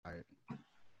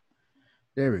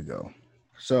There we go.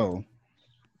 So,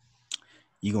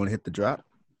 you gonna hit the drop?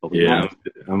 Yeah,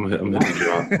 I'm gonna hit the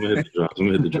drop. I'm gonna hit the drop. I'm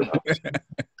gonna hit the drop.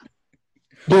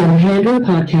 The Handle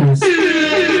Podcast.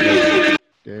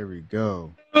 There we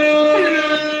go.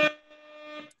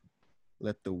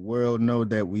 Let the world know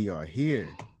that we are here.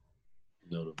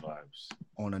 Know the vibes.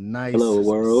 On a nice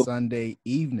Sunday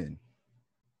evening.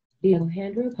 The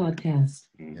Handle Podcast.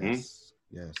 Mm-hmm.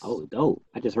 Yes. Oh, dope.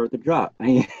 I just heard the drop.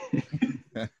 I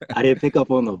didn't pick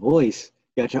up on the voice.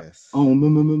 Got your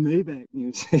Maybach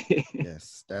music.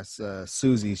 Yes, that's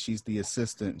Susie. She's the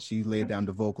assistant. She laid down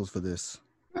the vocals for this.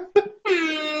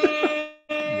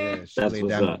 Yeah, she laid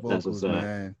down the vocals,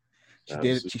 man. She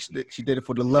did it. She did it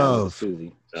for the love.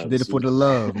 Susie. She did it for the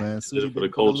love, man. Susie did it for the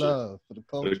culture. For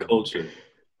the culture.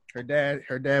 Her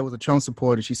dad was a Trump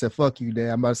supporter. She said, "Fuck you, Dad.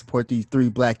 I'm about to support these 3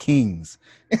 black kings."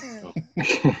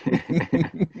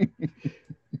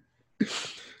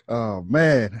 Oh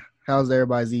man, how's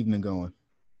everybody's evening going?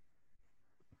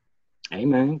 Hey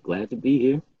man, glad to be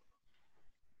here.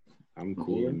 I'm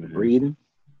cool, man. Breathing.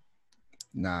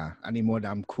 Nah, I need more than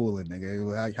I'm cooling,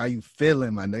 nigga. How you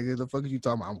feeling, my nigga? The fuck are you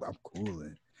talking about? I'm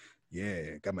cooling.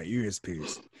 Yeah, got my ears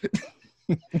pierced.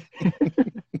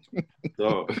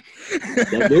 So.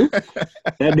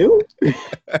 That dude?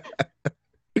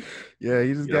 Yeah,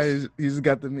 he just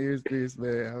got the ears pierced,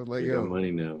 man. I was like, yo, got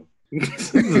money now.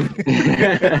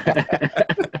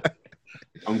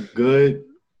 I'm good.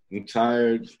 I'm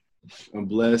tired. I'm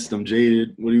blessed. I'm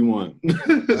jaded. What do you want?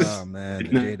 Oh man, the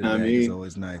jaded man is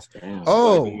always nice. Damn.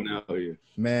 Oh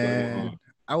man,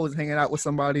 I was hanging out with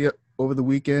somebody over the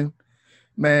weekend.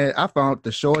 Man, I found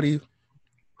the shorty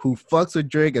who fucks with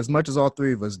Drake as much as all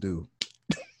 3 of us do.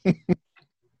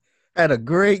 Had a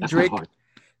great Drake.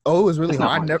 Oh, it was really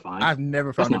hard. I've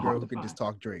never found a girl who could just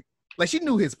talk Drake. Like, she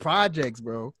knew his projects,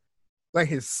 bro. Like,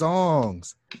 his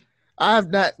songs. I've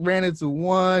not ran into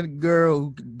one girl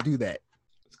who could do that.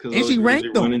 And she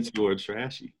ranked them. Into her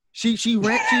trashy. She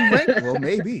ranked. Well,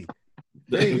 maybe.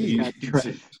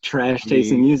 Trash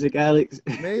tasting music, Alex.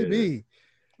 Maybe.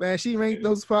 Man, she ranked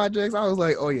those projects. I was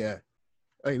like, oh yeah,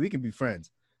 hey, we can be friends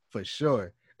for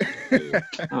sure. I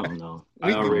don't know.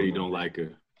 I already don't like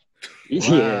her.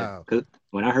 Yeah, because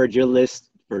when I heard your list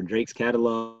for Drake's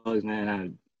catalogs,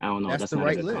 man, I don't know. That's not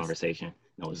a good conversation.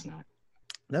 No, it's not.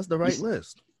 That's the right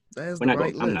list. That is the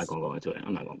right list. I'm not gonna go into it.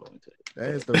 That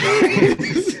is the right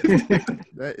list.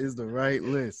 That is the right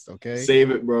list. Okay. Save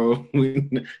it, bro.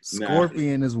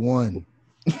 Scorpion is one.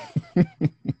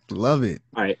 Love it.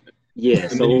 All right. Yeah.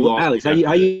 So Alex, how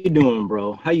you doing,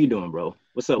 bro?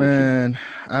 What's up, man?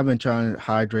 I've been trying to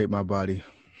hydrate my body.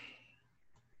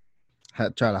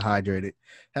 Try to hydrate it.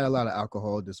 Had a lot of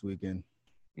alcohol this weekend,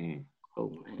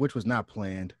 which was not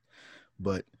planned,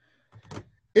 but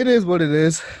it is what it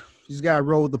is. You just gotta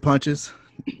roll with the punches.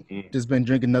 Just been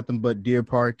drinking nothing but Deer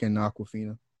Park and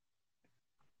Aquafina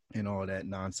and all that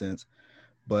nonsense.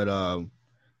 But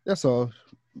that's all.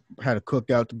 Had a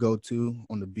cookout to go to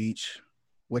on the beach,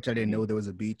 which I didn't know there was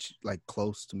a beach like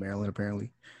close to Maryland.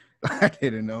 Apparently, I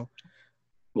didn't know.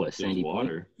 What, Sandy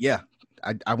Water? Yeah,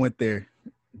 I went there.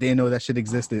 Didn't know that shit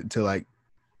existed until like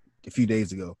a few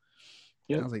days ago.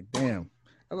 Yeah, I was like, damn.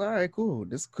 I was like, all right, cool.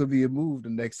 This could be a move the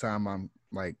next time I'm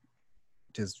like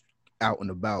just out and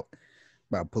about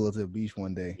pull up to the beach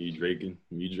one day. You drinking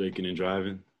and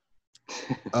driving?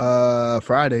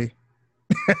 Friday.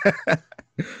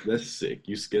 That's sick.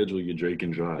 You schedule your Drake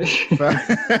and drive.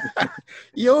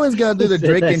 You always gotta do the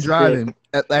Drake and driving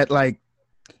at like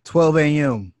 12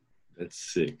 a.m. That's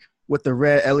sick. With the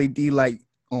red LED light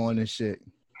on and shit.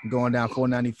 Going down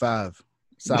 495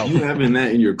 south. You having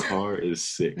that in your car is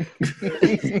sick.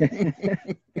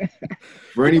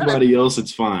 For anybody else,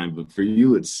 it's fine, but for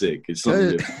you, it's sick. It's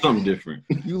something different.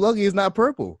 You lucky it's not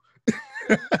purple.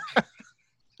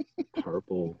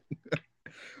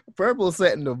 Purple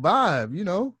setting the vibe, you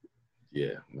know?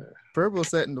 Yeah, man. Purple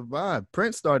setting the vibe.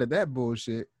 Prince started that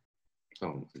bullshit.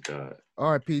 Oh, my God.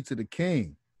 R.I.P. to the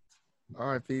king.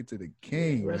 R.I.P. to the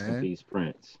king, Rest in peace,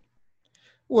 Prince.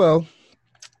 Well,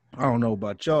 I don't know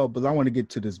about y'all, but I want to get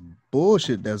to this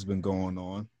bullshit that's been going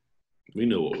on. We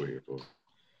know what we're here for.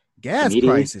 Gas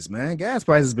prices, man. Gas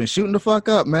prices been shooting the fuck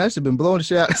up, man. That shit been blowing the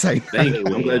shit out. It's like, thank you.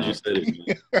 I'm glad you said it,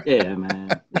 man. Yeah,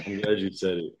 man. I'm glad you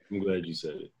said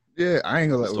it. Yeah, I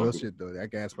ain't gonna let real shit though.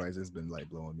 That gas price has been like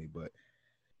blowing me, but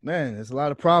man, there's a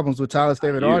lot of problems with Tyler's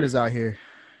favorite artists out here.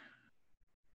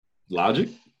 Logic?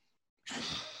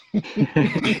 No,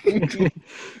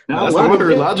 Last time I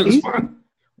heard Logic was fine.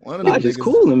 Logic's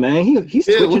cooling, man. He's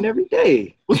twitching every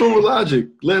day. What's wrong with Logic?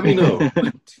 Let me know.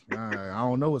 I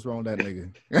don't know what's wrong with that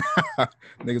nigga.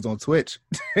 Niggas on Twitch.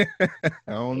 I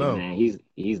don't know. Man,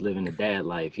 he's living the dad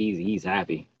life. He's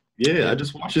happy. Yeah, I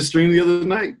just watched his stream the other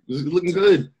night. It was looking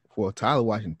good. Well, Tyler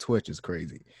watching Twitch is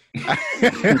crazy. I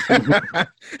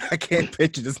can't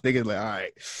picture this nigga like, all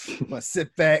right, I'm gonna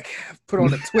sit back, put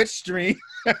on a Twitch stream.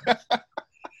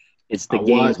 It's the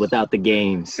games without the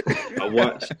games.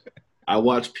 I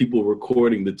watch people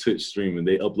recording the Twitch stream and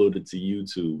they upload it to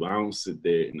YouTube. I don't sit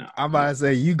there. Nah. I'm about to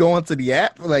say, you go into the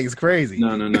app? Like, it's crazy. No.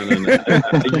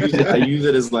 I use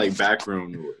it as like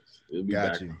background noise. It'll be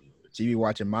Got you. So you be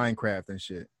watching Minecraft and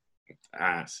shit.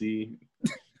 See.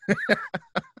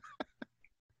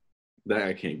 That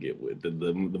I can't get with. The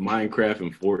Minecraft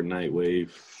and Fortnite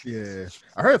wave. Yeah.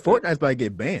 I heard Fortnite's about to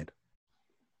get banned.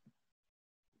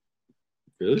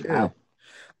 Really? Yeah.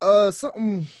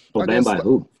 Something. Banned by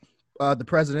who? The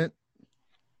president.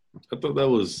 I thought that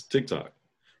was TikTok.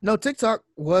 No, TikTok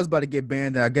was about to get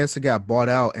banned. I guess it got bought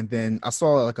out, and then I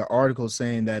saw like an article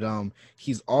saying that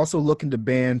he's also looking to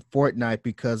ban Fortnite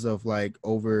because of like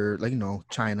over like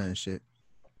China and shit.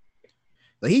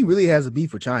 Like he really has a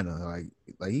beef with China.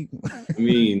 Like he. I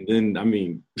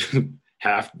mean,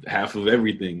 half of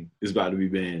everything is about to be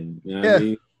banned. You know what I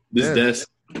mean? This desk,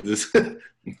 this.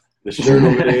 The shirt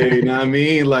over there, you know what I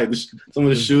mean? Like some of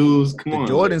the shoes. Come on,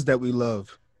 Jordans that we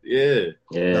love. Yeah.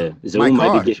 Zoom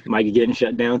might be getting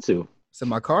shut down too. So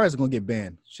my car is gonna get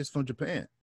banned. It's just from Japan.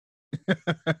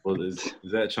 Well, is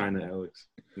that China, Alex?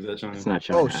 Is that China? It's not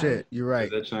China. Oh shit, you're right.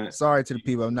 Is that China? Sorry to the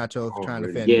people. I'm not trying to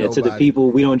offend. Yeah, nobody. to the people,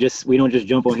 we don't just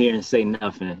jump on here and say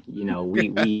nothing.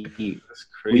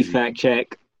 We fact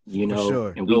check.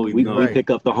 Sure. And we pick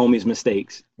up the homies'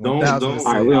 mistakes. Don't. All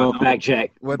right, we're on fact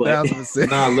check. 1,000%.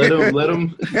 Nah, let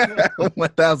him.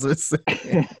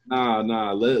 1,000%.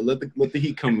 Nah. Let the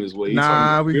heat come his way.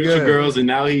 Nah, we spiritual good. Girls, and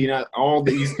now all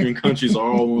the Eastern countries are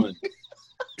all one.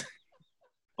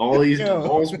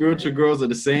 All spiritual girls are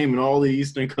the same, and all the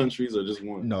Eastern countries are just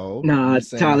one. No. Nah,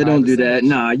 Tyler, don't do that.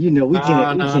 Nah, we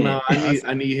can't. Nah.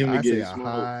 I need him to get a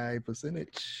high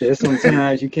percentage. There's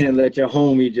sometimes you can't let your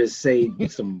homie just say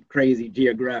some crazy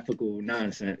geographical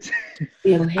nonsense.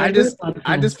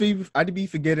 I be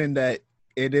forgetting that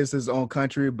it is his own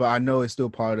country, but I know it's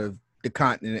still part of the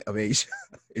continent of Asia.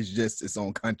 It's just its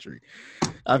own country.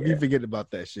 I be forgetting about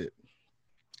that shit.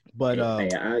 But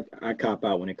I cop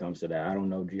out when it comes to that. I don't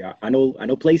know. I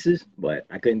know places, but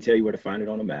I couldn't tell you where to find it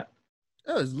on the map.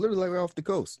 Oh, it's literally like right off the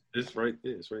coast. It's right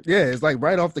there. Yeah, it's like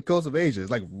right off the coast of Asia.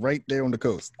 It's like right there on the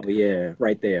coast. Oh yeah,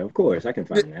 right there. Of course, I can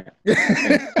find that.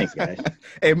 Thanks, guys.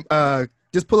 Hey,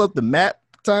 just pull up the map,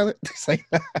 Tyler.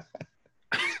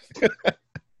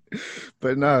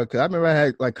 But no, because I remember I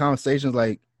had like conversations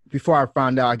like before I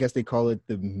found out. I guess they call it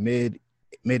the mid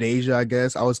Asia. I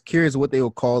guess I was curious what they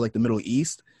would call like the Middle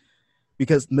East.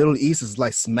 Because Middle East is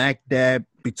like smack dab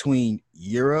between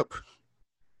Europe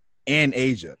and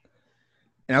Asia.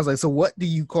 And I was like, so what do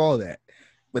you call that?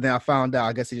 But then I found out,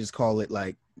 I guess they just call it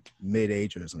like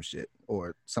mid-Asia or some shit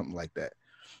or something like that.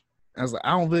 I was like,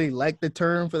 I don't really like the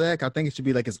term for that. I think it should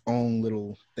be like its own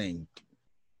little thing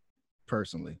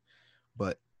personally.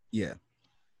 But yeah.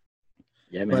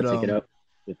 Yeah, man, take it up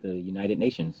with the United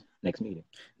Nations next meeting.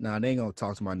 Nah, they ain't going to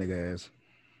talk to my nigga ass.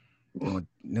 They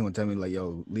gonna tell me like,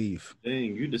 yo, leave.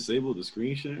 Dang, you disabled the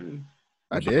screen sharing?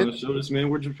 I did. Show this man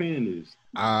where Japan is.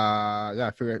 I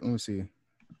gotta figure out. Let me see.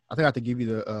 I think I have to give you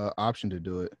the option to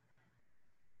do it.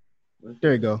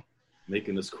 There you go.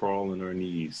 Making us crawl on our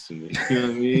knees. You know what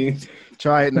I mean?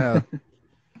 Try it now.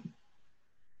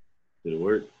 Did it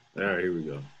work? All right, here we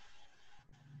go.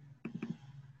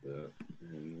 And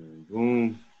then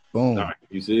boom. All right,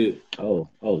 you see it? Oh,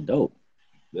 dope.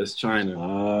 That's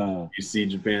China. You see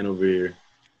Japan over here.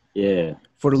 Yeah.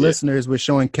 For the listeners, we're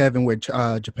showing Kevin where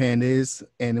Japan is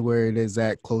and where it is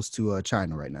at close to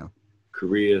China right now.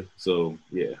 Korea. So,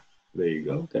 yeah. There you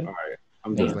go. Okay. All right.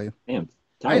 I'm done. Damn.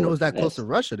 I didn't know it was that close to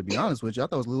Russia, to be honest with you. I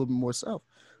thought it was a little bit more south.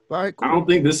 But, all right, cool. I don't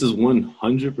think this is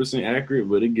 100% accurate,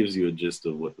 but it gives you a gist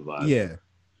of what the vibe is.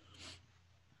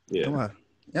 Yeah. Come on.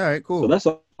 All right, cool. So that's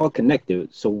all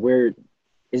connected. So where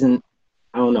isn't,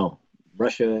 I don't know,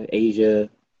 Russia, Asia?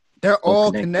 They're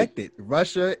all connected.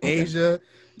 Russia, Asia,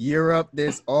 Europe,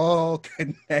 this all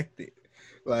connected.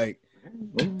 Like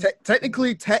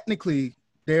technically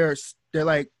they're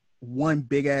like one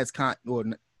big ass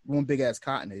continent.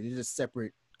 They're just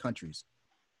separate countries.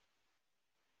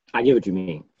 I get what you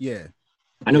mean. Yeah.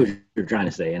 I know what you're trying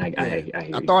to say, and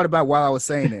I thought about while I was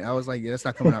saying it. I was like, yeah, that's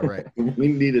not coming out right. We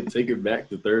need to take it back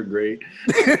to third grade.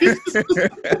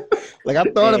 Like I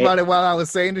thought about it while I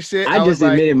was saying the shit. I just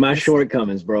admitted my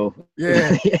shortcomings, bro.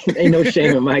 Yeah. Ain't no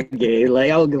shame in my game.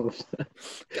 Like I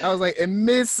was like in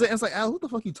mid sentence, like, Al, what the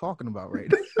fuck are you talking about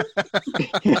right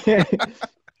now?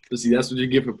 But see, that's what you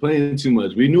get for playing too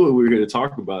much. We knew what we were here to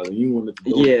talk about, and you wanted to.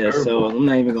 Yeah, so I'm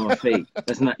not even gonna fake.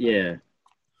 That's not. Yeah.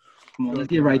 Come on, let's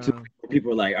get right to it.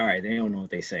 People are like, all right, they don't know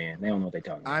what they're saying. They don't know what they're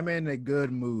talking about. I'm in a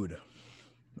good mood.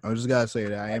 I just gotta say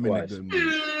that I am in a good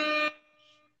mood.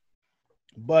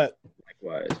 But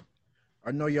likewise,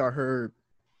 I know y'all heard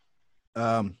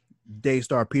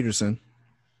Daystar Peterson.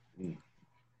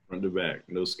 Front to back,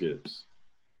 no skips.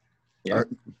 Yeah.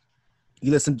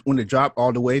 You listened when it dropped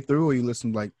all the way through, or you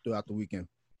listened like throughout the weekend?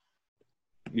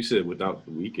 You said without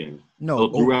the weekend. No,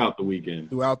 throughout the weekend.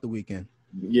 Throughout the weekend.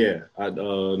 Yeah,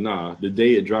 the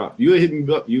day it dropped, you hit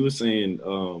me up. You were saying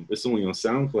it's only on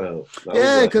SoundCloud.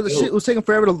 Yeah, because the shit was taking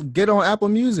forever to get on Apple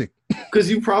Music. Because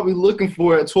you probably looking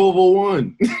for it at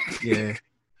 12:01. Yeah.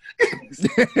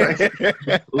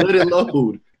 Let it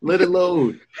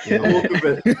load. Yeah. I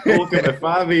woke up at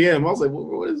 5 a.m. I was like,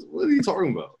 what are you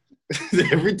talking about?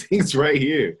 Everything's right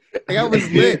here. Like I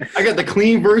was lit. I got the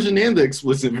clean version and the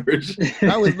explicit version.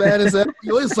 I was mad as hell.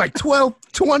 It's like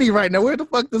 12:20 right now. Where the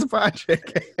fuck this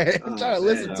project? I'm trying to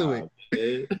listen to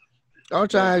it. I'm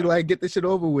trying to like get this shit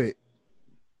over with.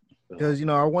 Because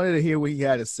I wanted to hear what he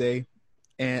had to say,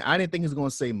 and I didn't think he was going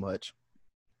to say much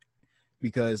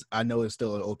because I know it's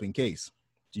still an open case.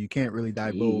 So you can't really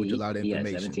divulge a lot of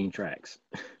information. 17 tracks.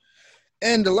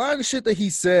 And a lot of the shit that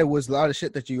he said was a lot of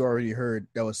shit that you already heard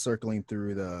that was circling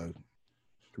through the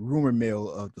rumor mill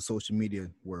of the social media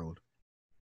world.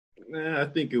 I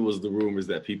think it was the rumors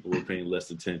that people were paying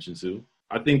less attention to.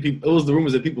 I think it was the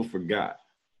rumors that people forgot,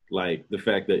 like the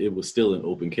fact that it was still an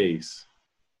open case.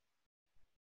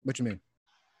 What you mean?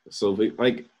 So,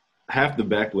 like, half the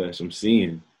backlash I'm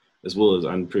seeing, as well as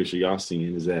I'm pretty sure y'all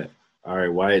seeing, is that, all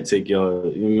right, why it take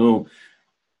y'all,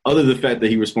 other than the fact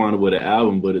that he responded with an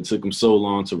album, but it took him so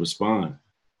long to respond.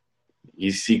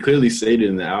 He clearly stated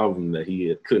in the album that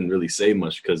he couldn't really say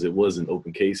much because it was an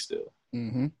open case still.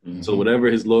 Mm-hmm. Mm-hmm. So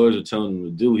whatever his lawyers were telling him to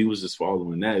do, he was just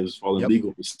following that. He was following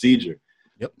legal procedure.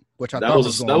 Yep. Which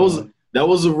that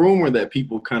was a rumor that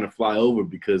people kind of fly over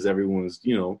because everyone's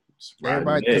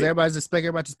everybody's expecting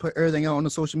everybody to put everything out on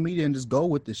the social media and just go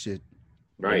with this shit.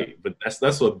 Right. Yeah. But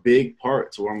that's a big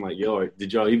part to where I'm like, yo,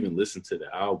 did y'all even listen to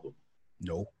the album?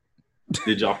 No.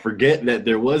 Did y'all forget that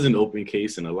there was an open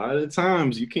case? And a lot of the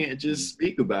times you can't just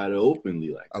speak about it openly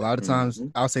like that. A lot of times,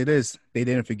 I'll say this, they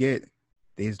didn't forget.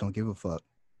 They just don't give a fuck.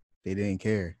 They didn't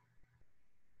care.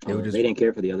 They didn't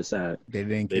care for the other side. They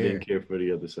didn't care for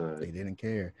the other side. They didn't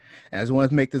care. And I just wanted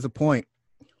to make this a point.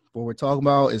 What we're talking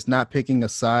about is not picking a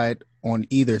side on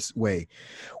either way.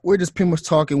 We're just pretty much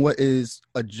talking what is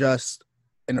a just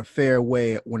and a fair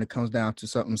way when it comes down to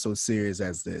something so serious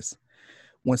as this.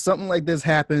 When something like this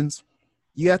happens,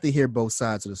 you have to hear both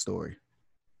sides of the story.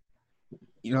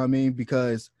 You know what I mean?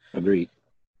 Agreed.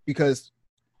 Because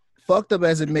fucked up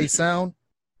as it may sound,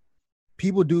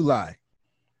 people do lie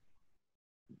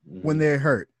when they're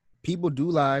hurt. People do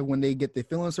lie when they get their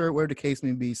feelings hurt, whatever the case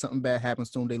may be. Something bad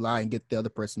happens to them, they lie and get the other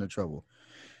person in trouble.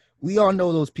 We all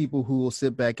know those people who will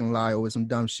sit back and lie over some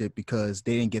dumb shit because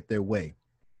they didn't get their way.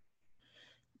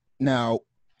 Now,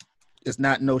 it's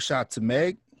not no shot to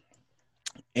Meg.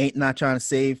 Ain't not trying to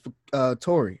save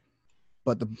Tory.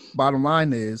 But the bottom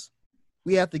line is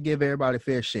we have to give everybody a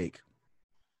fair shake.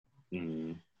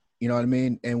 Mm-hmm. You know what I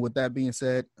mean? And with that being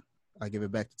said, I give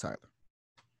it back to Tyler.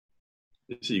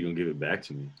 So you're going to give it back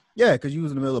to me? Yeah, because you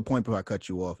was in the middle of the point before I cut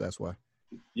you off. That's why.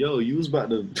 Yo, you was about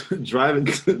to drive it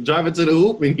to the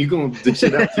hoop and you going to dish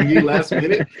it out to me last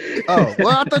minute? Oh,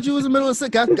 well, I thought you was in the middle of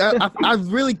sick. I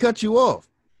really cut you off.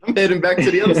 I'm heading back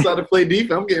to the other side to play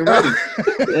defense. I'm getting ready.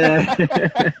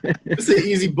 It's an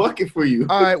easy bucket for you.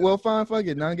 All right, well, fine, fuck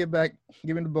it. Now get back.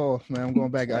 Give me the ball, man. I'm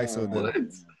going back ISO.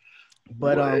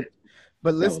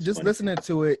 But listening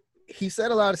to it, he said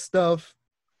a lot of stuff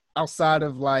outside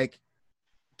of like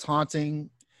taunting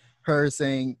her,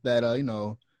 saying that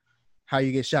how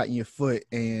you get shot in your foot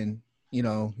and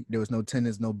there was no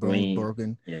tendons, no bone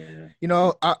broken. Yeah.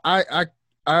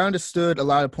 I understood a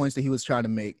lot of points that he was trying to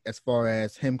make as far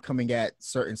as him coming at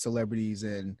certain celebrities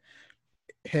and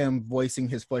him voicing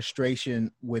his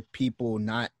frustration with people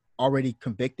not already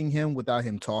convicting him without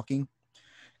him talking.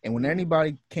 And when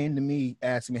anybody came to me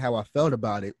asking me how I felt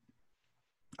about it,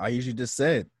 I usually just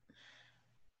said,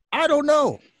 I don't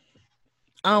know.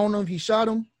 I don't know if he shot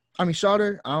her. I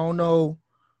don't know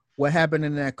what happened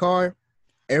in that car.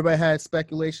 everybody had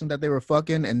speculation that they were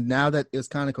fucking, and now that it's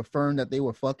kind of confirmed that they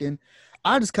were fucking,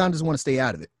 I just kind of just want to stay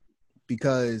out of it,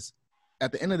 because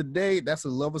at the end of the day, that's a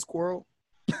lover's quarrel.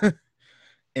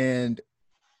 And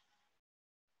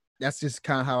that's just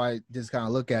kind of how I just kind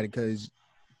of look at it, because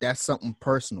that's something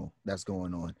personal that's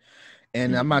going on.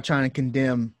 And I'm not trying to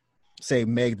condemn, say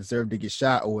Meg deserved to get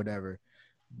shot or whatever,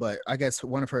 but I guess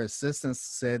one of her assistants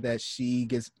said that she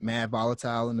gets mad,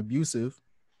 volatile, and abusive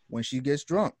when she gets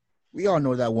drunk. We all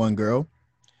know that one girl.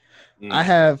 I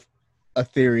have a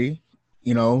theory,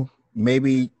 you know,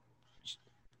 maybe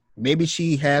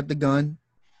she had the gun,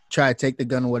 tried to take the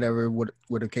gun or whatever, what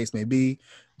the case may be.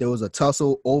 There was a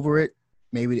tussle over it.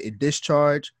 Maybe it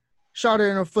discharged, shot her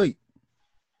in her feet.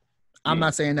 I'm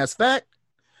not saying that's fact.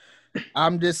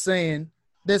 I'm just saying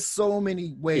there's so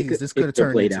many ways this could have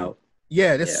turned played into. Out.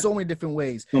 Yeah, there's so many different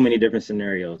ways. So many different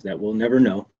scenarios that we'll never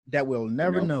know.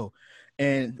 Know.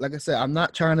 And like I said, I'm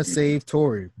not trying to save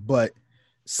Tory, but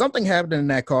something happened in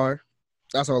that car.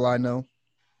 That's all I know.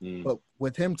 But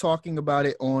with him talking about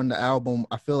it on the album,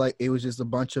 I feel like it was just a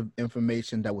bunch of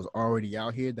information that was already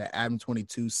out here that Adam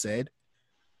 22 said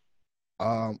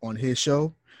on his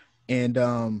show. And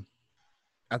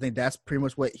I think that's pretty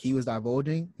much what he was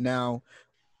divulging. Now,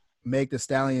 Meg Thee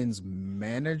Stallion's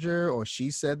manager, or she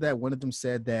said that, one of them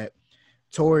said that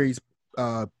Tory's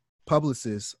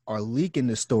publicists are leaking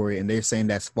the story, and they're saying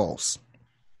that's false.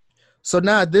 So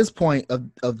now at this point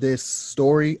of this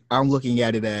story, I'm looking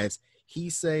at it as he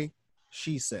say,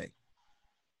 she say.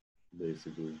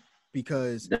 Basically.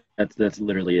 Because that's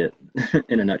literally it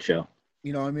in a nutshell.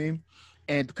 You know what I mean?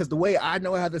 And because the way I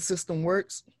know how the system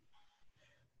works,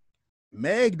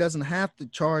 Meg doesn't have to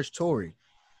charge Tory.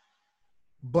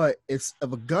 But if a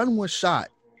gun was shot,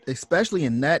 especially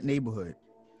in that neighborhood,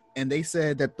 and they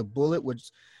said that the bullet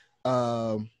was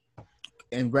and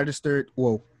registered,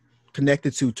 well,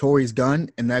 connected to Tory's gun,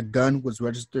 and that gun was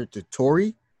registered to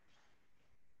Tory,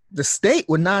 the state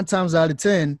would 9 times out of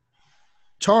 10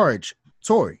 charge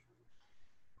Tory.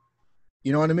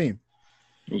 You know what I mean?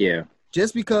 Yeah.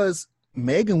 Just because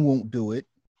Megan won't do it,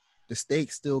 the state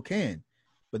still can.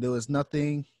 But there was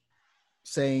nothing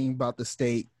saying about the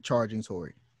state charging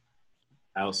Tory.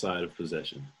 Outside of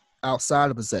possession.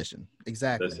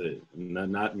 Exactly. That's it.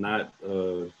 Not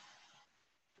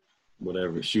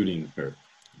whatever, shooting her.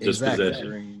 Just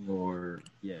possession. Or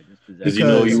just possession. Because you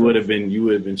know you would have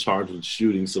been charged with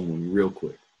shooting someone real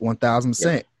quick.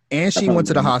 1,000%. And she went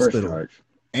to the hospital. Went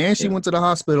to the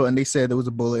hospital, and they said there was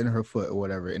a bullet in her foot or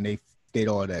whatever, and they did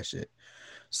all that shit.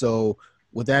 So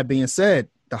with that being said,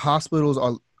 the hospitals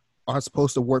are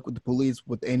supposed to work with the police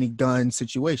with any gun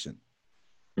situation.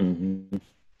 Mm-hmm.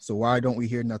 So why don't we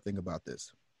hear nothing about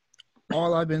this?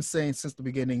 All I've been saying since the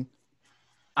beginning,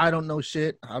 I don't know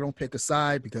shit. I don't pick a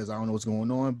side because I don't know what's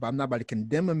going on, but I'm not about to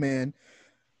condemn a man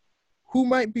who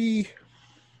might be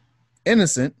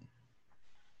innocent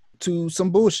to some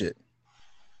bullshit.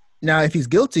 Now, if he's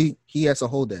guilty, he has to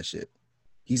hold that shit.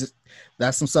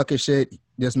 That's some sucker shit.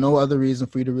 There's no other reason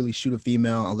for you to really shoot a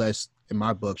female unless, in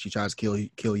my book, she tries to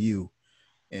kill you,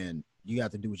 and you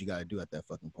have to do what you got to do at that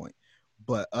fucking point.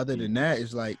 But other than that,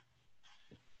 it's like,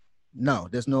 no,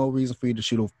 there's no reason for you to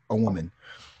shoot a woman.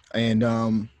 And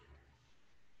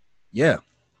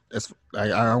that's I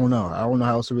don't know. I don't know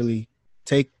how else to really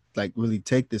take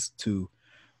this to,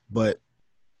 but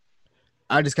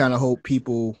I just kind of hope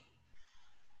people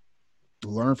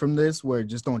learn from this, where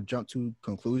just don't jump to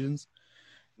conclusions.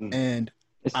 And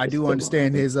I do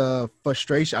understand his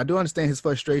frustration. I do understand his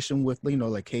frustration with,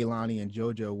 like Kehlani and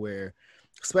JoJo, where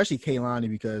especially Kehlani,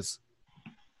 because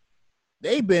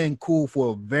they've been cool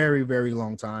for a very, very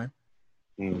long time.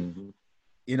 Mm-hmm.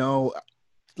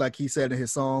 Like he said in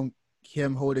his song,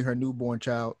 him holding her newborn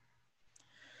child.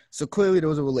 So clearly there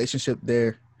was a relationship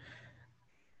there.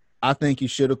 I think you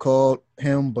should have called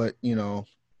him, but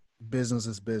business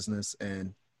is business,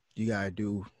 and you gotta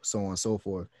do so on and so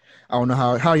forth. I don't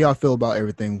know how y'all feel about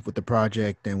everything with the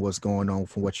project and what's going on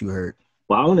from what you heard.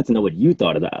 Well, I wanted to know what you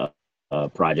thought of the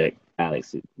project,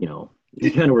 Alex. You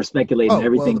kind of were speculating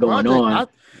everything going on.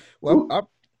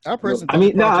 I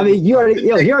personally, you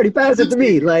already passed it to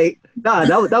me. Like,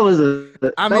 that was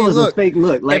a fake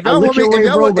look. Like, I looked your way,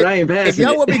 bro, but I ain't passing it. If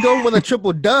y'all want me going with a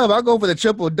triple dub, I'll go for the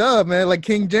triple dub, man. Like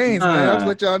King James, man. I'll just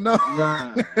let y'all know.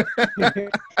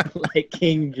 Like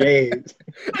King James.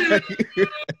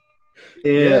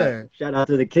 Yeah. Shout out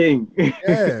to the King.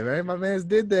 Yeah, right. My man's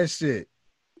did that shit.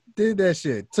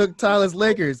 Took Tyler's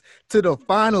Lakers to the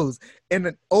finals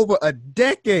in over a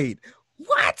decade.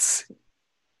 What?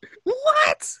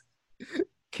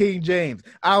 King James.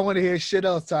 I don't want to hear shit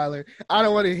else, Tyler. I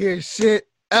don't want to hear shit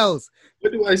else.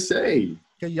 What do I say?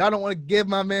 Cause y'all don't want to give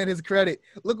my man his credit.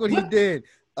 Look what he did.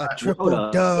 A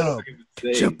triple dub.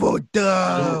 Triple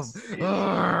dub.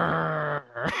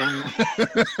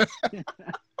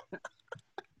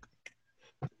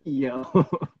 Yo.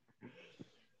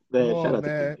 Man, shout out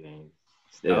man. to James.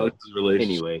 Alex's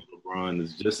relationship with LeBron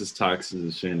is just as toxic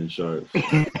as Shannon Sharp.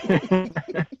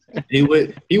 he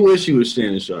wish he was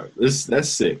Shannon Sharp. That's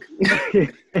sick.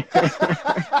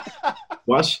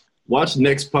 Watch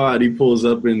next pod. He pulls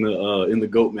up in the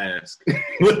goat mask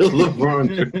with a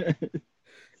LeBron.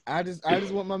 I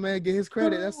just want my man to get his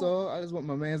credit. That's all. I just want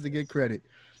my man to get credit.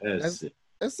 That's it.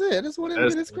 I just want him to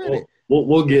get his credit.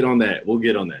 We'll get on that. We'll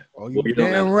get on that. Oh, you're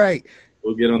damn right.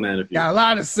 We'll get on that interview. Got a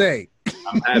lot to say.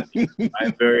 I'm happy.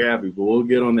 I'm very happy, but we'll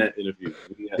get on that interview.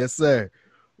 Yes, sir.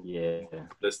 Yeah.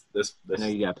 That's I know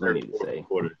you got plenty to say.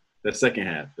 The second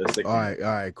half. All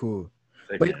right, cool.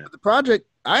 But the project,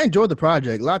 I enjoyed the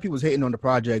project. A lot of people was hating on the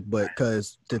project, but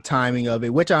because the timing of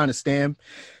it, which I understand.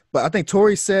 But I think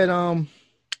Tory said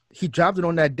he dropped it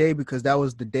on that day because that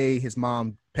was the day his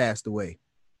mom passed away.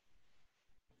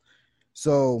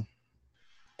 So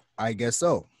I guess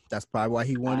so. That's probably why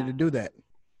he wanted to do that.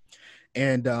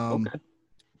 And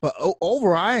but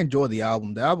overall, I enjoyed the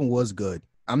album. The album was good.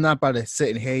 I'm not about to sit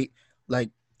and hate.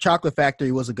 Like Chocolate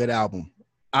Factory was a good album.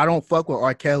 I don't fuck with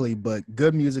R. Kelly, but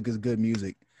good music is good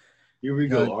music. Here we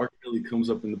go. R. Kelly comes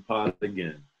up in the pod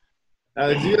again.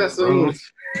 Did you that song?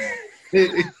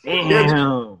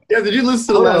 Damn. Yeah, did you listen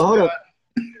to the last one?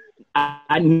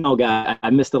 I know, guy. I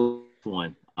missed the last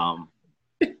one.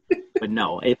 But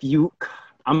no,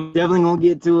 I'm definitely gonna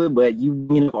get to it. But you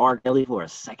bringing up R. Kelly for a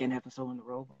second episode in a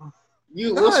row?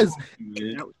 Because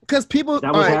people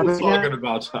that was talking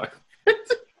about chocolate.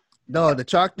 No, the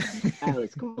chocolate.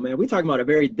 Alex, come on, man. We're talking about a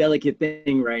very delicate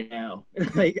thing right now.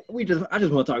 Like I just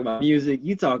want to talk about music.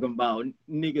 You talking about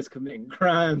niggas committing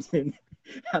crimes and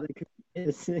how they could be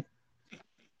innocent.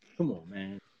 Come on,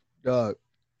 man. Dog,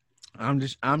 I'm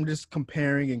just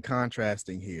comparing and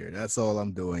contrasting here. That's all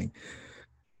I'm doing.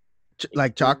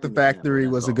 Like Chocolate Factory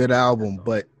was a good album,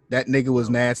 but that nigga was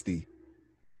nasty.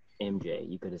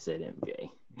 MJ, you could have said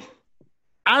MJ.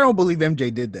 I don't believe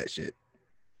MJ did that shit.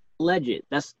 Alleged.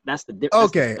 That's the difference.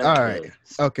 Okay, all right.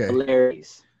 Okay.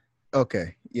 Hilarious.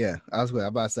 Okay, yeah. I was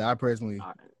about to say I personally.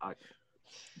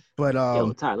 But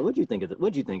yo, Tyler, what'd you think of it?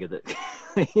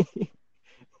 I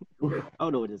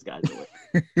don't know what this guy's doing.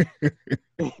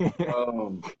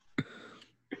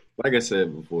 Like I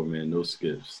said before, man, no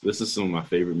skips. This is some of my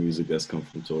favorite music that's come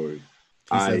from Tory.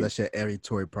 He says that shit every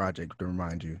Tory project to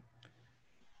remind you.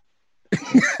 He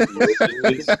says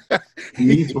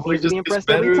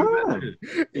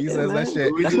that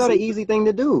shit. That's not an easy thing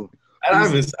to do. I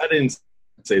didn't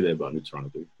say that about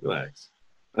Neutronic. Relax.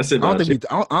 I said I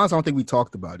don't think we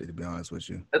talked about it, to be honest with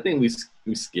you. I think we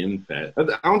skimmed that.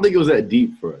 I don't think it was that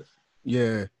deep for us.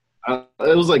 Yeah. It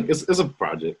was like it's a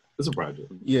project. It's a project.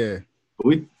 Yeah.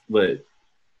 But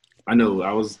I know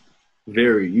I was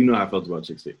you know how I felt about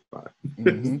Chick 5.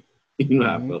 Mm-hmm. You know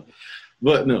how I felt.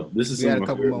 But no, this is some of my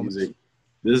favorite music.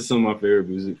 This is some of my favorite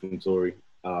music from Tory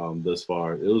thus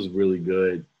far. It was really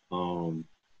good. You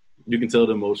can tell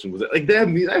the emotion was like that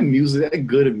music, that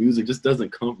good of music just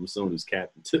doesn't come from someone who's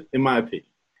capping, in my opinion.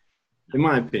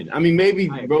 I mean, maybe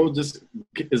bro just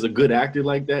is a good actor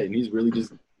like that, and he's really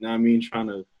just, you know what I mean, trying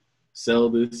to sell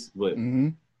this. But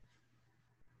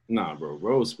nah,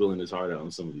 bro was spilling his heart out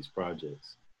on some of these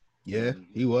projects. Yeah,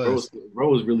 he was. Bro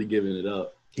was really giving it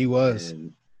up. He was.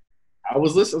 And I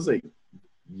was listening. I was like,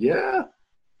 yeah.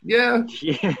 There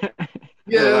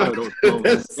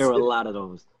were a lot of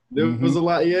those. There was a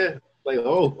lot, yeah. Like,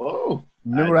 Remember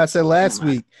what I said last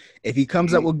week? If he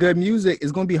comes up with good music,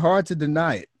 it's going to be hard to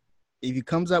deny it. If he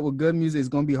comes up with good music, it's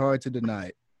going to be hard to deny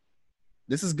it.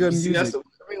 This is good music.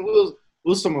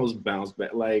 We'll some of those bounce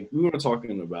back. Like, we were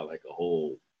talking about like a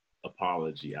whole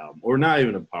apology album, or not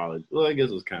even apology. Well, I guess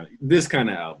it was kind of this kind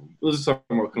of album. It was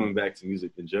talking about coming back to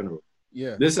music in general.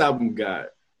 Yeah. This album got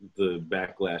the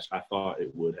backlash I thought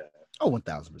it would have. Oh,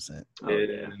 1,000%.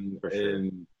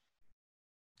 And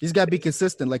he's got to be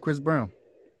consistent like Chris Brown.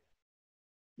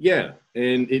 Yeah,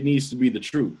 and it needs to be the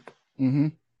truth. Mm-hmm.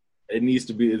 It needs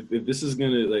to be, if this is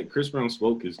going to, like Chris Brown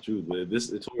spoke his truth, but if this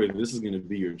is going to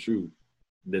be your truth,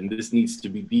 then this needs to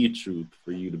be the truth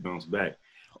for you to bounce back.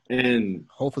 And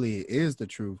hopefully it is the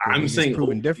truth. I'm saying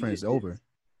proven different is over.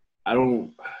 Like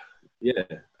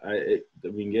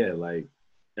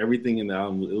everything in the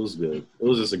album, it was good. It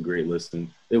was just a great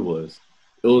listen. It was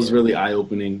really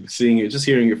eye-opening, seeing it, just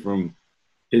hearing it from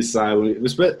his side.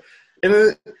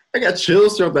 And I got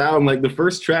chills throughout the album. Like the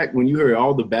first track, when you heard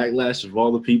all the backlash of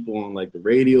all the people on like the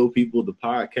radio people, the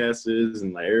podcasters,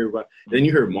 and like everybody. Then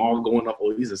you heard Maul going off.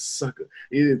 Oh, he's a sucker.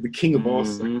 He's the king of all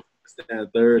suckers. Stand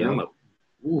third. And I'm like,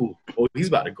 ooh, oh, he's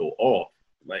about to go off.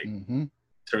 Like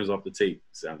turns off the tape.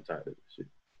 I'm tired of this shit.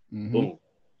 Boom.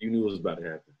 You knew it was about to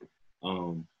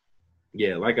happen.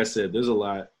 Yeah, like I said, there's a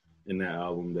lot in that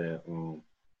album that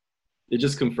it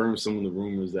just confirms some of the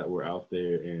rumors that were out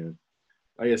there. And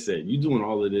like I said, you doing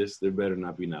all of this, there better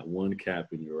not be not one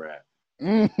cap in your rap.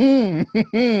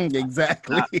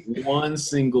 Exactly. Not one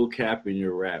single cap in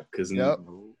your rap. Because yeah,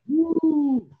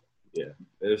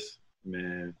 this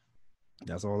man.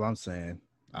 That's all I'm saying.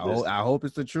 I hope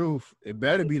it's the truth. It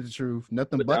better be the truth.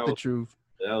 Nothing but the truth.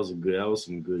 That was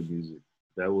some good music.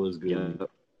 That was good. Yeah.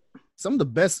 Some of the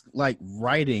best like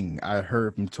writing I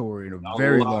heard from Tory in a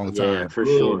very long time. Yeah, for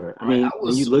sure. I mean,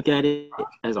 when you look at it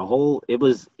as a whole,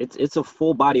 it's a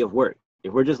full body of work.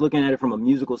 If we're just looking at it from a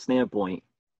musical standpoint,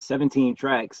 17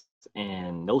 tracks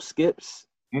and no skips,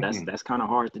 that's kind of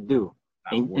hard to do.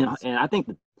 And I think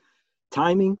the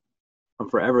timing, I'm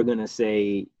forever gonna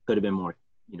say could have been more.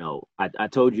 You know, I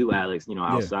told you, Alex, you know,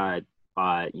 outside,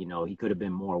 you know, he could have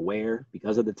been more aware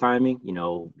because of the timing, you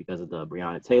know, because of the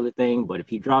Breonna Taylor thing. But if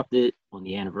he dropped it on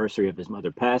the anniversary of his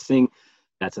mother passing,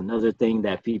 that's another thing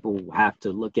that people have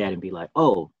to look at and be like,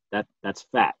 oh, that's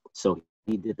fact. So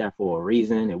he did that for a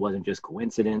reason. It wasn't just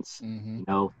coincidence, you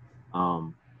know.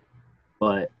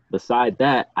 But beside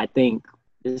that, I think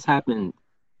this happened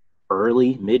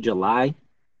early, mid-July,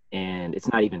 and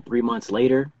it's not even 3 months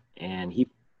later, and he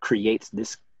creates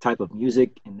this type of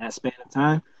music in that span of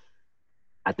time.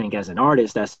 I think as an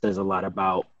artist, that says a lot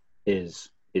about his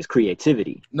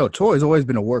creativity. No, Tory's always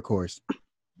been a workhorse.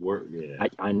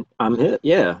 I'm hit,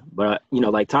 yeah. But you know,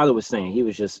 like Tyler was saying,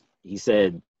 he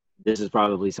said this is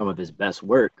probably some of his best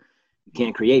work. You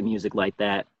can't create music like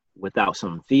that without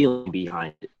some feeling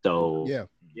behind it. So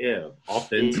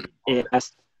authentic.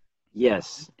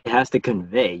 Yes, it has to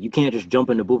convey. You can't just jump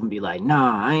in the booth and be like,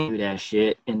 nah, I ain't do that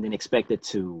shit, and then expect it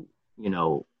to, you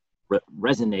know,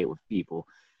 resonate with people.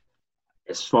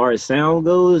 As far as sound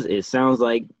goes, it sounds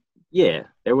like, yeah,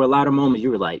 there were a lot of moments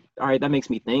you were like, all right, that makes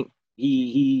me think.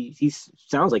 He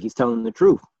sounds like he's telling the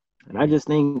truth. And I just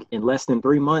think in less than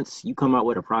 3 months, you come out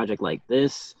with a project like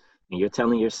this, and you're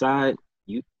telling your side,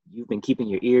 you've been keeping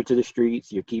your ear to the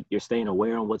streets, you're staying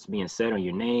aware on what's being said on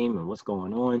your name and what's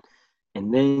going on.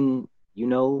 And then, you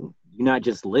know, you're not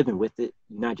just living with it.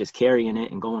 You're not just carrying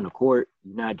it and going to court.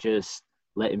 You're not just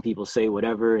letting people say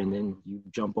whatever and then you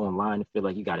jump online and feel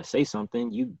like you got to say something.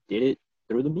 You did it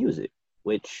through the music,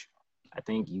 which I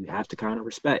think you have to kind of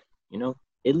respect, you know,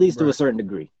 at least to a certain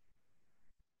degree.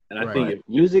 And I think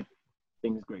music, I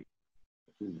think is great.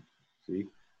 See,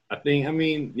 I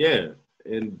mean, yeah.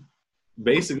 And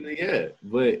basically, yeah.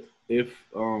 But if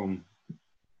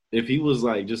he was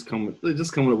like just coming up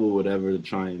with whatever to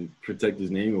try and protect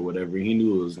his name or whatever, he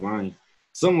knew it was lying,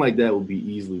 something like that would be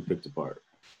easily picked apart.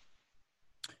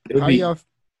 Sorry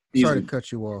to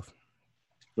cut you off.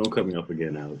 Don't cut me off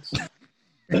again, Alex.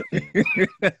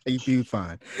 You feel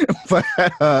fine. But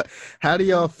how do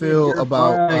y'all feel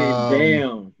about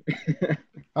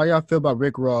how y'all feel about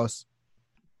Rick Ross?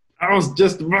 I was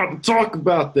just about to talk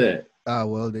about that.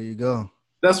 Well, there you go.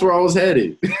 That's where I was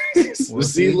headed. Well,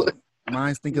 see,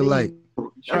 mine's thinking like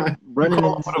running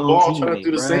for the ball, trying to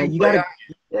do the same thing.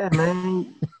 Yeah,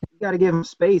 man. You gotta give him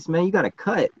space, man. You gotta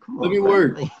cut. Come on, Let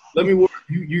me work.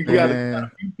 You got a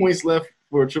few points left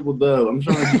for a triple dub. I'm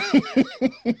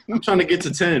trying to get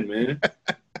to 10, man.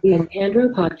 The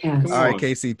Andrew Podcast. All right,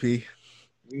 KCP.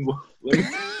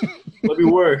 Let me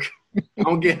work. I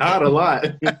don't get hot a lot.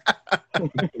 All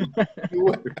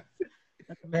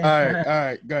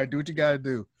right. Go ahead. Do what you gotta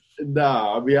do.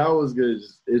 Nah, I mean, I was gonna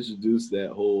just introduce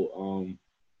that whole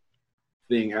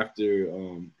thing after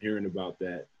hearing about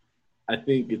that. I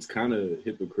think it's kind of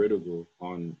hypocritical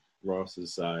on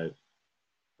Ross's side.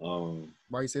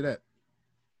 Why you say that?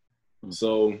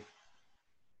 So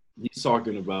he's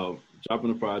talking about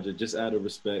dropping the project just out of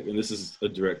respect, and this is a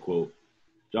direct quote.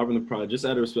 Dropping the project just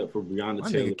out of respect for Breonna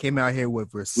Taylor. Nigga came out here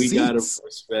with receipts. We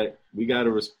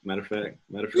gotta respect. Matter of fact.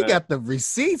 We got the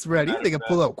receipts ready. You nigga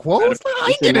pull up quotes.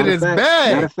 He get in his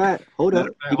bag. Matter of fact, hold up.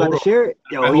 You about to share it?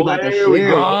 Yo, he about to share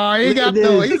it. Oh, he got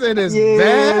he's in his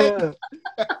bag.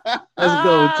 Let's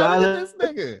go, Tyler. This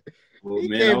nigga. Well, he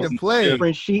man, came to play.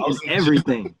 Different sheet is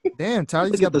everything. Damn, Tyler,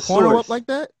 you just got the porno up like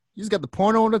that? You just got the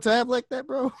porno on the tab like that,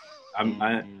 bro?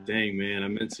 Dang, man. I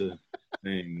meant to.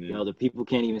 Dang, man. Yo, the people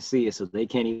can't even see it, so they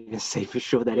can't even say for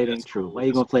sure that it ain't true. Why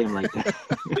you gonna play him like that?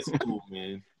 It's cool,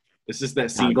 man. It's just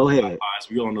that scene. Go ahead.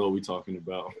 We all know what we're talking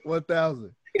about.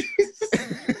 1,000.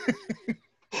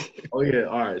 Oh yeah,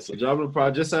 all right. So Job of the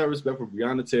Prod, just out of respect for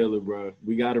Breonna Taylor, bro.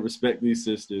 We gotta respect these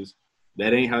sisters.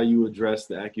 That ain't how you address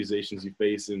the accusations you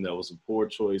facing. That was a poor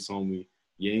choice, homie.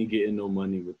 You ain't getting no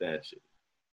money with that shit.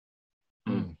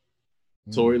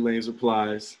 Tory Lanez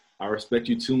replies, I respect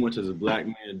you too much as a black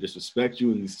man to disrespect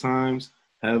you in these times.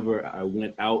 However, I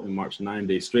went out and marched 9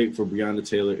 days straight for Breonna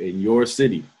Taylor in your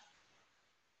city,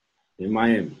 in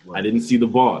Miami. I didn't see the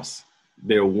boss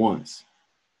there once.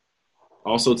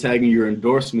 Also tagging your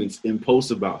endorsements in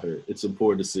posts about her. It's a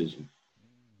poor decision.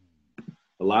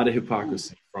 A lot of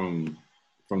hypocrisy from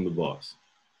the boss.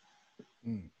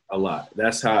 A lot.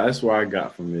 That's where I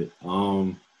got from it.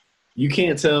 You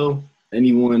can't tell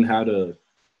anyone how to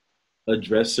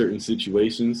address certain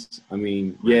situations. I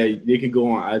mean, yeah, they could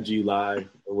go on IG Live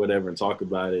or whatever and talk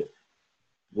about it.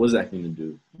 What's that going to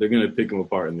do? They're going to pick them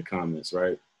apart in the comments,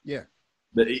 right? Yeah.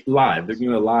 They're going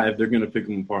to pick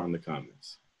them apart in the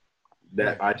comments.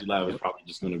 That IG Live is probably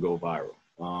just going to go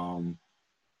viral.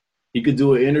 He could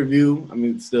do an interview. I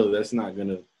mean, still, that's not going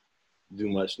to do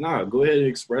much. Nah, go ahead and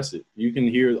express it. You can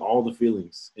hear all the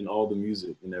feelings in all the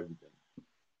music and everything.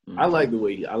 I like the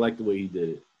way he did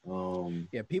it.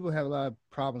 Yeah, people have a lot of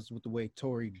problems with the way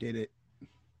Tory did it.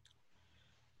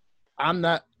 I'm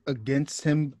not against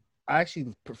him. I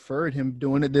actually preferred him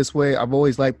doing it this way. I've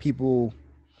always liked people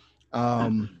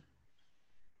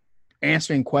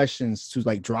answering questions to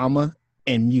like drama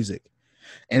and music.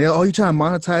 And they're, you trying to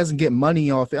monetize and get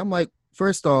money off it. I'm like,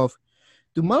 first off,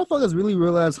 do motherfuckers really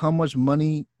realize how much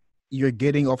money you're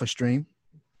getting off a stream?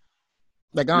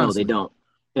 Like, honestly. No,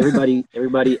 they don't.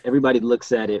 Everybody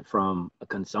looks at it from a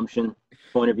consumption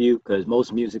point of view because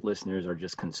most music listeners are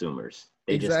just consumers.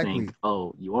 They just think,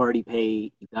 oh, you already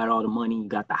paid, you got all the money, you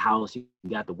got the house, you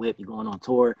got the whip, you're going on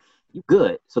tour, you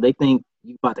good. So they think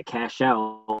you about to cash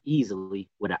out easily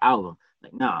with an album.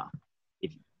 Like, nah,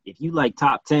 if you like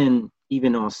top 10,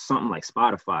 even on something like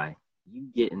Spotify, you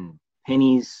getting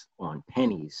pennies on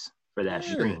pennies for that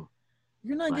stream.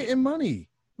 You're not getting money.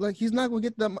 Like, he's not gonna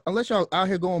get them unless y'all out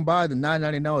here going by the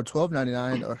 $9.99 or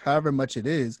 $12.99 or however much it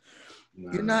is.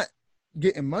 No. You're not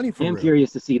getting money for it. I'm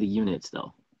curious to see the units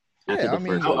though. Yeah, I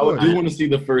mean, I do want to see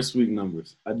the first week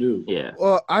numbers. I do. Yeah.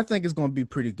 Well, I think it's gonna be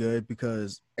pretty good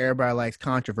because everybody likes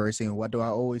controversy, and what do I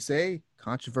always say?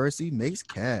 Controversy makes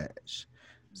cash.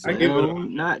 So, I give it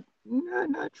not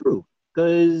true.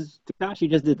 Because Tekashi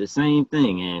just did the same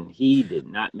thing and he did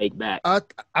not make back.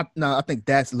 No, I think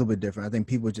that's a little bit different. I think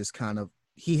people just kind of,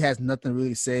 he has nothing to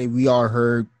really say. We all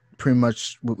heard pretty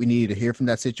much what we needed to hear from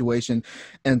that situation.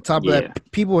 And on top of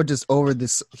that, people are just over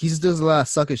this. He just does a lot of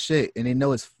sucker shit and they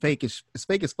know it's fake. It's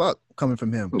fake as fuck coming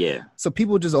from him. Yeah. So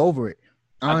people are just over it.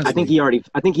 Honestly. I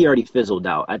think he already fizzled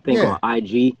out. I think on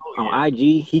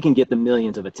IG, he can get the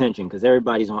millions of attention because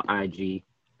everybody's on IG.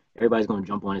 Everybody's going to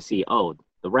jump on and see, oh,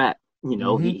 the rap. You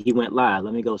know, he went live.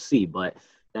 Let me go see. But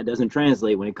that doesn't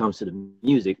translate when it comes to the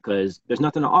music because there's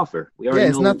nothing to offer. We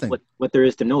already know what there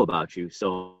is to know about you.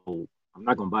 So I'm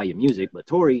not going to buy your music. But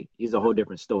Tory, he's a whole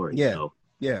different story. Yeah. So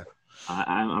yeah.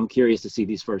 I'm curious to see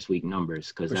these first week numbers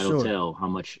because that'll tell how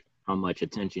much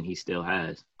attention he still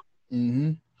has.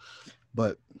 Mm-hmm.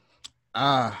 But,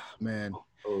 man.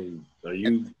 Oh, are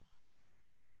you?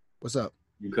 What's up?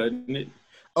 You cutting it?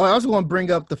 Oh, I also want to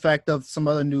bring up the fact of some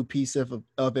other new piece of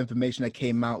information that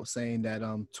came out saying that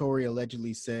Tory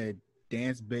allegedly said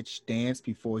 "dance, bitch, dance"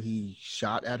 before he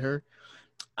shot at her.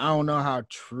 I don't know how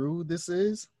true this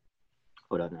is.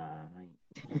 Hold up,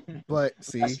 nah. But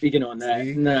see, speaking on that,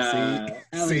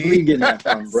 where you getting that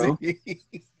from, bro?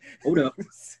 Hold up.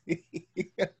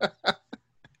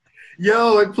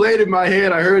 Yo, it played in my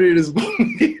head. I heard it as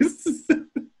voice.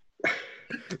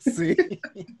 See,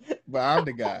 but I'm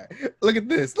the guy. Look at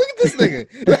this. Look at this nigga.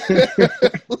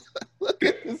 Look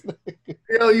at this nigga.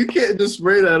 Yo, you can't just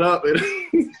spray that up.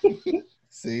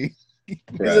 See,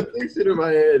 there's a picture in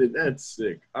my head, and that's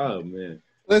sick. Oh man.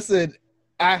 Listen,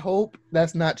 I hope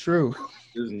that's not true.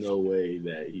 There's no way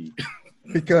that he.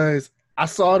 Because I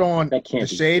saw it on the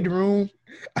Shade Room.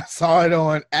 I saw it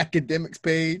on Academics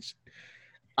page.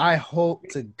 I hope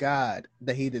to God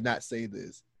that he did not say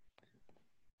this.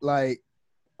 Like,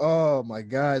 oh my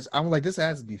gosh. I'm like, this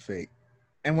has to be fake.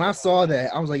 And when I saw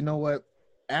that, I was like, you know what?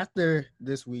 After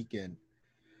this weekend,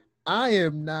 I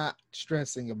am not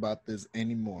stressing about this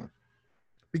anymore.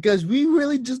 Because we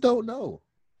really just don't know.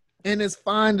 And it's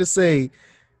fine to say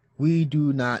we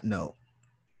do not know.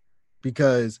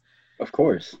 Because of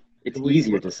course, it's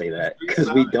easier to say that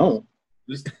because we don't.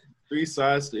 There's three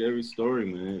sides to every story,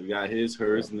 man. We got his,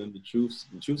 hers, and then the truth.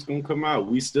 The truth's gonna come out.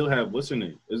 We still have what's her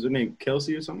name? Is her name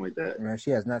Kelsey or something like that? Man, she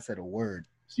has not said a word.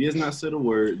 She has not said a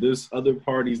word. There's other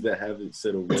parties that haven't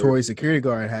said a word. Tory security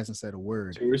guard hasn't said a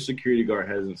word. Tory security guard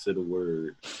hasn't said a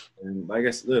word. And like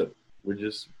I said, look, we're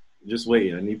just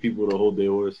waiting. I need people to hold their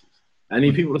horses. I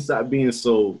need people to stop being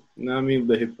so. You know what I mean?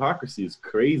 The hypocrisy is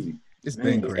crazy. It's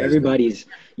been crazy. Everybody's.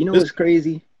 You know what's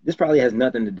crazy? This probably has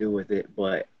nothing to do with it,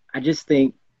 but I just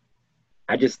think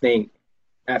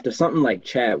after something like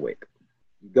Chadwick,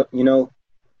 you know.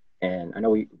 And I know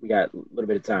we got a little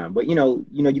bit of time, but you know,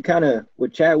 you kind of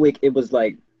with Chadwick, it was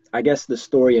like, I guess the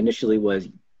story initially was,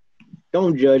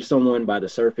 don't judge someone by the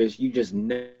surface. You just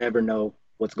never know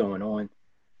what's going on,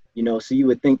 you know. So you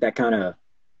would think that kind of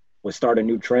would start a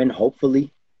new trend,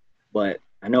 hopefully. But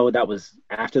I know that was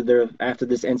after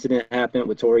this incident happened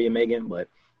with Tory and Megan. But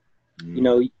you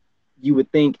know, you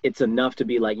would think it's enough to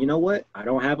be like, you know what? I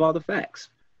don't have all the facts.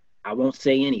 I won't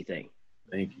say anything.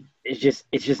 Thank you.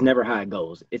 It's just never how it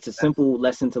goes. It's a simple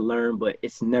lesson to learn, but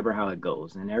it's never how it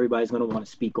goes. And everybody's going to want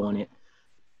to speak on it.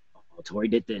 Oh, Tory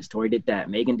did this, Tory did that,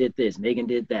 Megan did this, Megan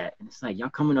did that. And it's like, y'all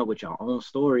coming up with your own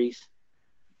stories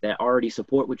that already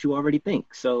support what you already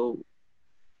think. So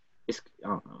it's, I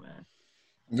don't know, man.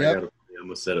 Yeah. I'm going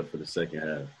to set up for the second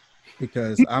half.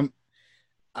 Because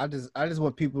I just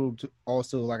want people to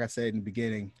also, like I said in the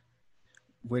beginning,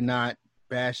 we're not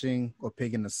bashing or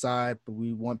picking a side, but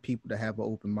we want people to have an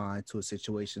open mind to a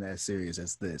situation as serious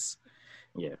as this.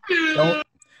 Yeah.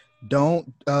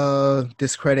 Don't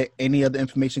discredit any other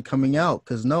information coming out,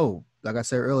 because like I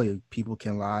said earlier, people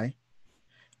can lie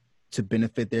to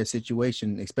benefit their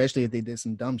situation, especially if they did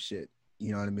some dumb shit.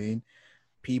 You know what I mean?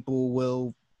 People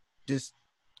will just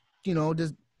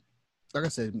like I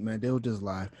said, man, they'll just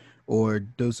lie or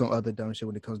do some other dumb shit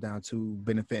when it comes down to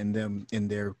benefiting them in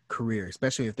their career,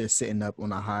 especially if they're sitting up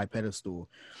on a high pedestal.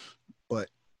 But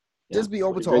just be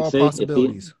open to all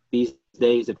possibilities. These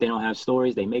days, if they don't have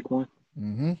stories, they make one.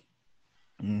 Mm-hmm.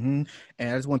 Mm-hmm. And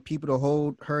I just want people to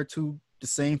hold her to the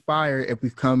same fire if we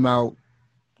come out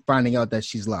finding out that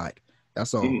she's lied.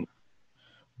 That's all. Mm.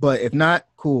 But if not,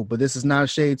 cool. But this is not a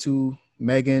shade to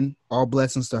Megan. All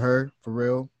blessings to her, for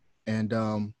real.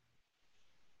 And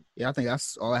yeah, I think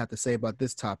that's all I have to say about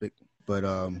this topic. But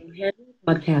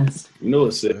podcast. You know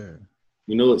it's sick. Yeah.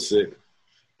 You know it's sick.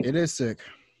 It is sick.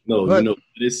 No, but, you know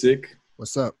it is sick.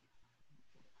 What's up?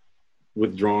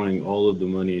 Withdrawing all of the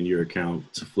money in your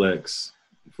account to flex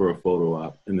for a photo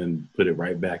op and then put it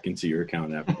right back into your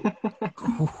account after.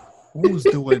 Who's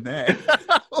doing that?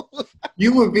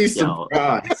 You would be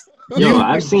surprised. Yo,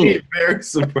 I've seen it. Very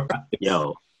surprised.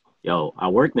 Yo, I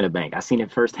worked in a bank. I seen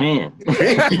it firsthand.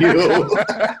 Thank you.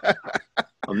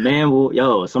 A man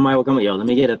somebody will come, let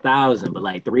me get 1,000, but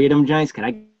like 3 of them joints, can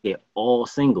I get all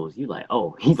singles? You like,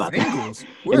 oh, he about singles?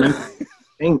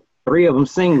 to 3 of them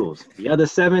singles. The other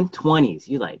 7, 20s.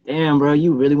 You like, damn, bro,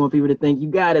 you really want people to think you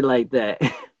got it like that.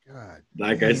 God,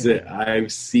 like I said,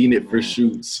 I've seen it for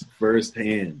shoots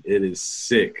firsthand. It is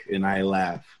sick, and I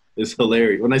laugh. It's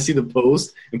hilarious. When I see the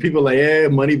post and people are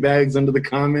like, money bags under the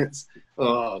comments.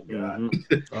 Oh, God.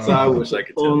 Mm-hmm. So I wish I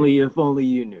could tell you. If only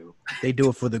you knew. They do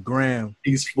it for the gram.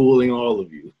 He's fooling all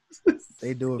of you.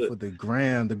 They do it for the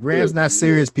gram. The gram's not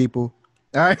serious, people.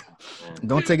 All right?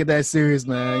 Don't take it that serious,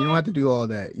 man. You don't have to do all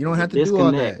that. You don't have to do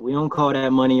all that. We don't call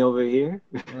that money over here.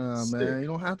 Man, you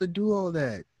don't have to do all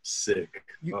that. Sick.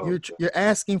 You're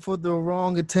asking for the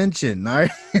wrong attention, all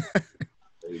right?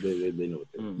 They know what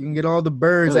you can get all the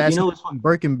birds asking for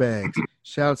Birkin bags.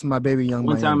 Shout out to my baby young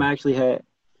man.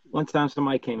 One time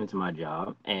somebody came into my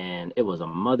job and it was a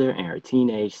mother and her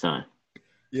teenage son.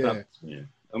 Yeah.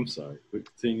 I'm sorry.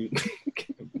 Continue.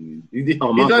 My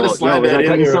fault. Was I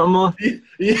cutting something off? Did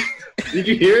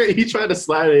you hear it? He tried to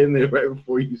slide it in there right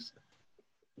before you.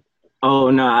 Oh,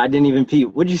 no, I didn't even peep.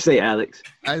 What'd you say, Alex?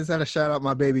 I just had to shout out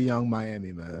my baby young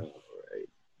Miami, man.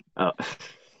 Oh,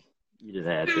 you just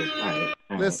had to. All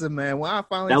right. Listen, man, when I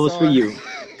finally that was for you.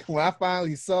 When I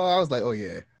finally saw, I was like, oh,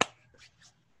 yeah.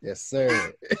 Yes,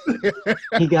 sir.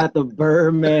 He got the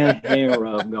Birdman hand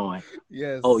rub going.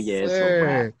 Yes. Oh, yeah.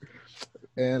 Sir.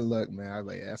 And look, man, I was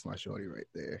like, that's my shorty right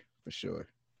there for sure.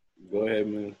 Go ahead,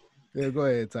 man. Yeah, go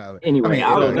ahead, Tyler. Anyway,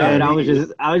 I was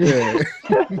just I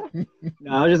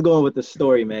was just going with the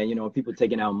story, man. You know, people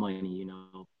taking out money. You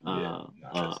know,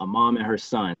 a mom and her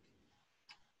son.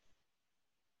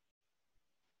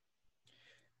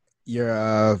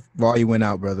 Your volume went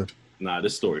out, brother. Nah,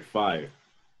 this story fire.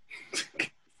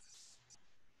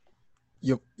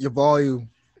 Your volume.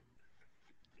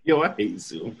 Yo, I hate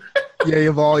Zoom. Yeah,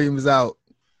 your volume is out.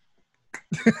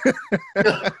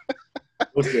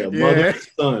 What's that? Mother,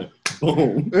 son.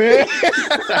 Boom.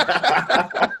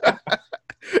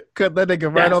 Cut that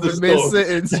nigga right off his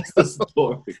mid-sentence. That's the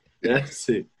story. That's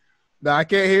it. No, I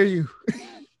can't hear you.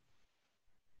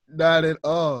 Not at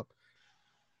all.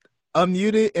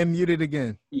 Unmuted and muted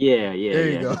again. Yeah. There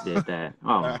you go. Just did that.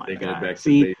 Oh my Back god. to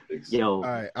See, basics. yo, All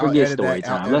right, forget story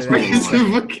time. Let's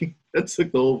move on. That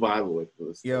took the whole vibe away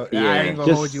from us. Yo, Yeah, I ain't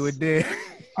gonna hold you. It did.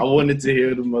 I wanted to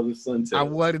hear the mother son tale. I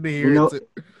wanted to hear it too.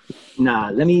 Nah,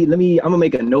 let me. I'm gonna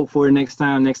make a note for it next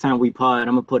time. Next time we pod,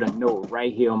 I'm gonna put a note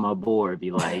right here on my board.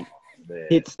 Be like,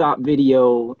 hit stop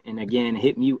video, and again,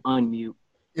 hit mute, unmute.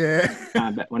 Yeah.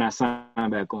 When I sign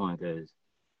back on, because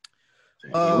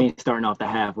we ain't starting off the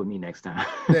half with me next time.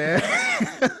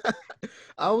 Yeah.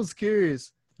 I was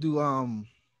curious.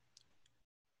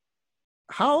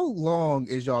 How long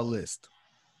is y'all list?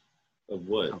 Of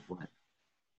what?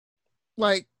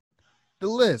 Like the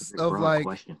list of like.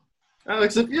 Question.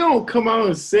 Alex, if you don't come out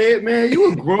and say it, man,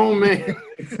 you a grown man.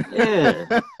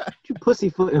 Yeah. You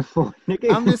pussyfooting for,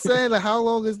 nigga. I'm just saying, like, how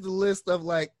long is the list of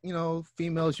like,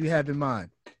 females you have in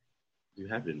mind? You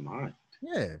have in mind?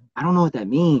 Yeah. I don't know what that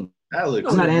means. Alex,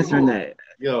 I'm not answering that.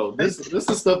 Yo, this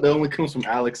is stuff that only comes from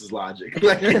Alex's logic.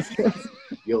 Like,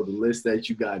 yo, the list that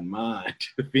you got in mind,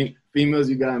 the females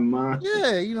you got in mind.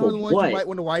 Yeah, the ones you might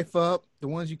want to wife up, the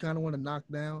ones you kind of want to knock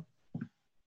down.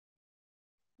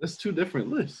 That's two different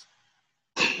lists.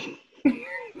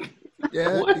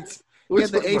 Yeah. What? You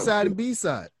got the A side and B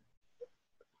side.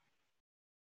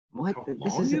 What?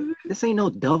 This ain't no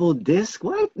double disc.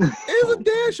 What? It's a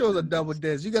damn sure a double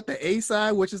disc. You got the A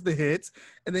side, which is the hits,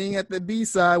 and then you got the B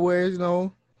side, where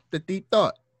the deep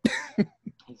thought. He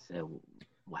said, well,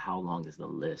 "How long is the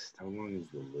list? How long is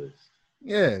the list?"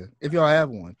 Yeah, if y'all have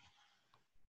one.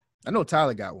 I know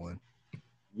Tyler got one.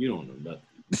 You don't know nothing.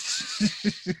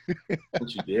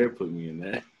 Don't you dare put me in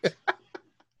that.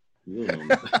 You don't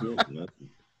know nothing.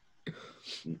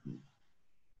 Mm-mm.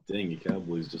 Dang, your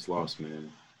Cowboys just lost,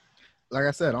 man. Like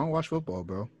I said, I don't watch football,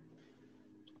 bro.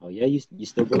 Oh yeah, you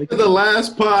still boycott? The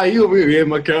last pie, you over here. Yeah,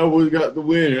 my Cowboys got the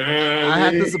win. I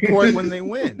have to support when they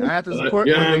win. When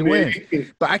they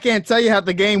win. But I can't tell you how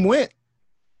the game went.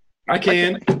 I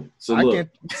can. So look. I can't.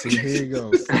 See, here you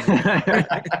go.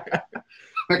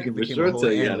 I can for sure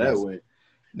tell you how that went.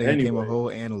 They became a whole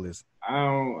analyst.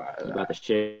 I'm about to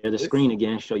share the screen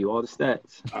again, show you all the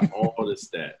stats. All the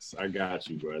stats. I got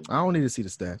you, brother. I don't need to see the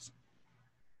stats.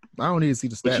 But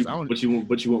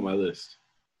you want my list?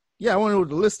 Yeah, I want to know what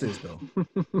the list is, though.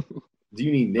 Do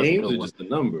you need names or just the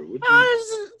number?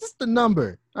 Just the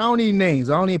number. I don't need names.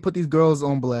 I don't need to put these girls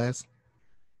on blast.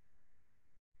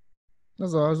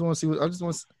 That's all. I just want to see what. I just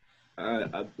want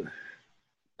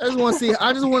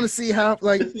to see how,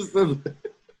 like.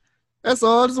 That's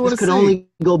all. I just want to see. This could only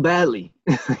go badly.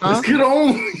 Huh? This could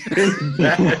only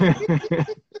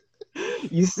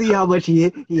You see how much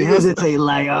he hesitate,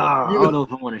 like, I don't know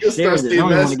if I want to share this. I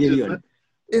don't want to give you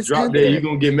a drop there. You're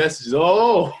gonna get messages.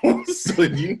 Oh, so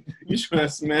you trying to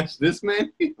smash this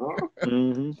man? Huh?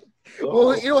 Mm-hmm. Oh.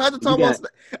 Well, you don't have to talk about.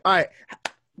 All right,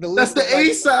 that's the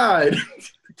A side.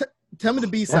 Tell me the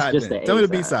B side. Tell me the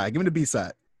B side. Give me the B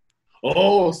side.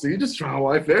 Oh, so you're just trying to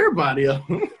wipe everybody up?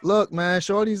 Look, man,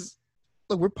 shorties.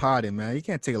 Look, we're podding, man. You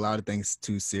can't take a lot of things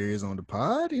too serious on the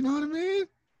pod. You know what I mean?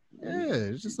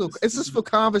 Yeah, it's just for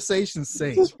conversation's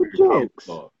sake. It's for jokes.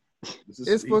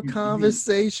 It's for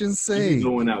conversation's sake.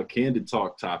 Going out candid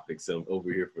talk topics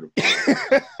over here for the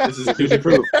pod. This is two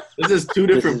different. This is two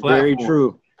different platforms. Very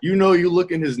true. You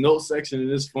look in his note section in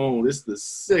his phone. This is the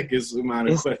sickest amount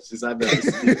of questions I've ever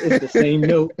seen. It's the same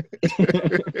note.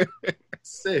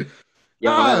 Sick.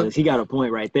 Yo, he got a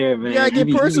point right there, man. We gotta get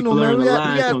personal, man.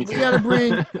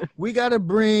 We gotta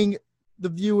bring the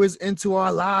viewers into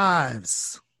our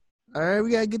lives. All right,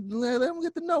 we gotta let them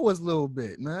get to know us a little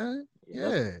bit, man.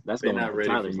 Yeah, that's they're not ready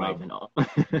for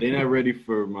they're not ready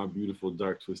for my beautiful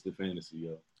dark twisted fantasy,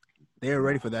 yo. They were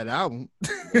ready for that album.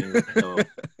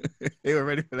 They were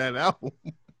ready for that album.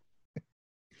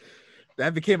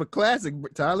 That became a classic,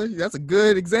 Tyler. That's a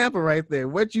good example right there.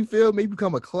 What you feel may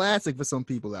become a classic for some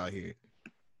people out here.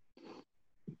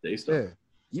 Daystar. Yeah.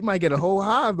 You might get a whole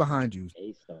hive behind you.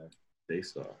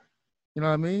 Daystar. You know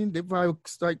what I mean? They probably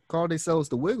start calling themselves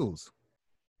the Wiggles.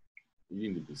 You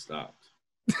need to be stopped.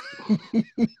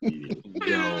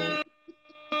 Yo.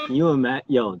 Can you imagine?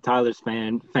 Yo, Tyler's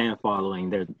fan following,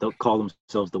 they'll call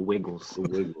themselves the Wiggles. The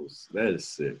Wiggles. That is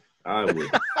sick. I would.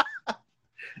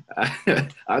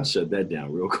 I'd shut that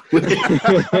down real quick.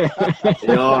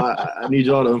 I need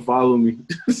y'all to unfollow me.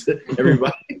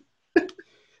 Everybody. I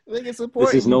think it's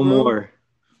important. This is no more.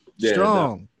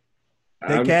 Strong.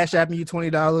 Yeah, they cash at me you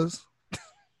 $20.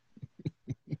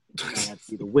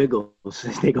 The Wiggles.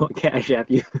 They gonna cash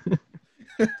at you.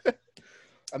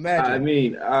 Imagine. I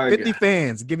mean, 50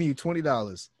 fans giving you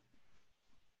 $20.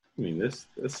 I mean,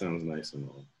 that sounds nice and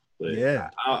all, but yeah,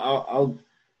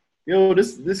 Yo,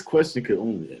 this question could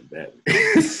only end badly.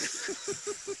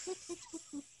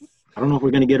 I don't know if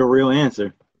we're gonna get a real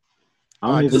answer. I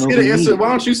don't even Let's know get if an we answer. need Why it.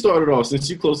 don't you start it off since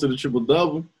you close to the triple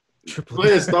double? Go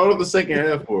ahead, start off the second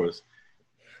half for us.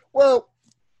 Well,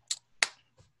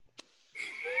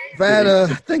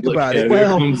 think Look, about yeah, it.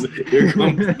 Well, here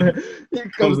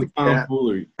comes the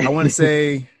tomfoolery. I want to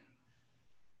say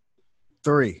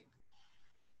 3.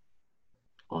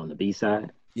 On the B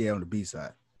side. Yeah, on the B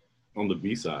side. On the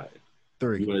B side.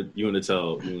 3. You want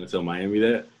to tell Miami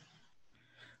that?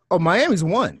 Oh, Miami's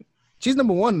 1. She's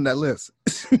number 1 on that list.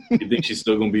 You think she's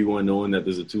still gonna be 1 knowing that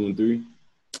there's a 2 and 3?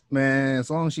 Man, as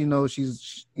long as she knows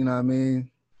she's, you know what I mean?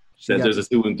 That there's a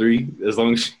 2 and 3? As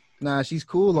long as Nah, she's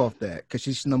cool off that because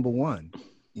she's number 1.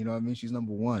 You know what I mean? She's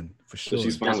number 1 for sure. So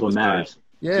she's fine. That's what matters.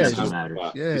 Yeah, That's what matters.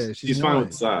 Yeah, she's fine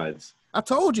with the sides. I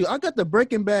told you, I got the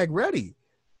breaking bag ready.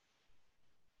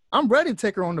 I'm ready to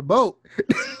take her on the boat.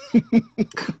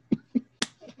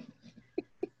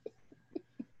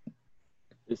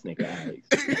 This nigga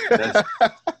Alex.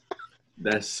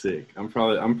 That's sick.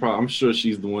 I'm sure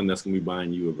she's the one that's gonna be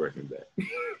buying you a Birkin bag.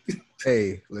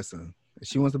 Hey, listen. If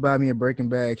she wants to buy me a Birkin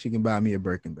bag, she can buy me a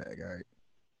Birkin bag. All right.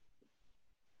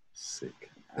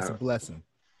 Sick. It's a blessing.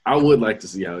 I would like to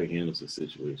see how he handles the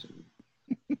situation.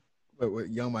 But with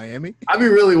Young Miami? I'd be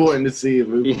really wanting to see if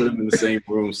we put him in the same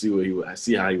room, see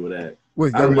how he would act.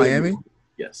 With Young Miami?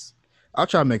 Yes. I'll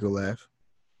try to make her laugh.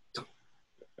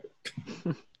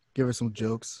 Give her some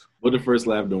jokes. What if first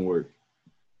laugh don't work?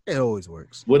 It always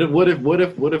works. What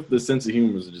if the sense of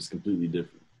humor is just completely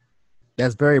different?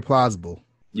 That's very plausible.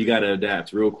 You gotta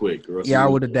adapt real quick. Or else Yeah, I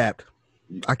would adapt.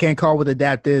 I can't call what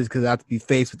adapt is because I have to be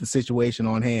faced with the situation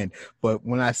on hand. But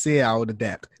when I see it, I would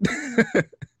adapt.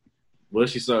 What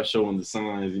if she starts showing the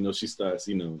signs? She starts,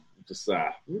 just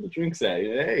where the drinks at?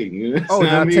 Hey,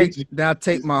 now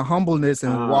take my humbleness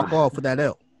and walk off with that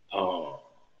L. Oh,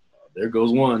 there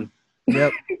goes one.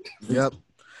 Yep.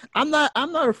 I'm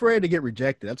not afraid to get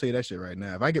rejected. I'll tell you that shit right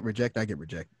now. If I get rejected, I get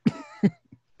rejected.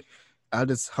 I'll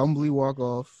just humbly walk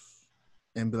off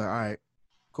and be like, all right,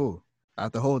 cool. I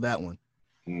have to hold that one.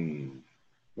 Okay, and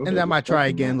then I might try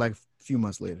again like a few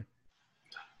months later.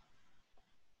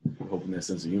 I'm hoping that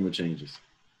sense of humor changes.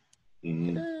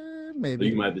 Mm-hmm. Maybe. So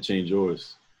you might have to change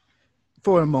yours.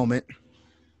 For a moment.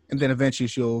 And then eventually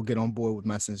she'll get on board with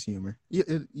my sense of humor.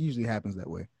 It usually happens that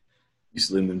way. You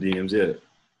slid in the DMs yet?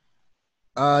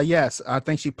 Yes. I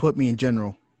think she put me in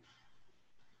general.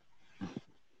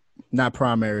 Not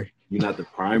primary. You're not the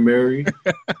primary?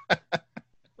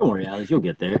 Don't worry, Alex. You'll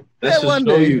get there.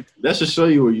 That should show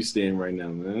you where you stand right now,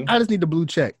 man. I just need the blue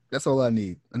check. That's all I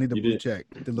need. I need the blue check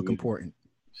to look important.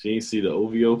 She ain't see the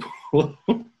OVO.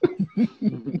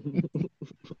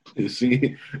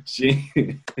 she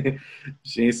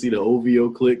ain't see the OVO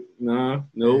click. Nah,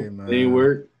 nope, it ain't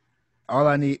work. All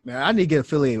I need, man, I need to get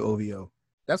affiliated with OVO.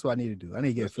 That's what I need to do. I need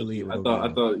to get affiliated with OVO.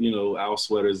 I thought, our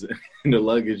sweaters in the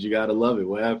luggage, you gotta love it.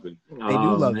 What happened? They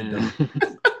do love it though.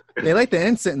 They like the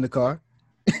incense in the car.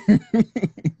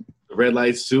 The red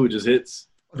lights too, it just hits.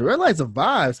 The red light's a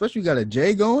vibe, especially you got a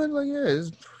J going. Like, yeah,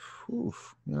 it's,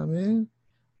 oof, you know what I mean?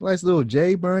 Nice little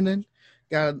J burning.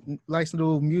 Got nice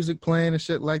little music playing and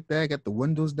shit like that. Got the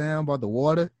windows down by the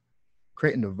water,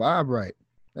 creating the vibe right.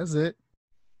 That's it.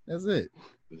 This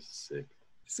is sick.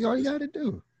 See all you got to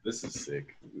do. This is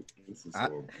sick. This is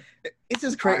horrible. It's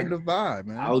just creating the vibe,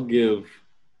 man. I'll give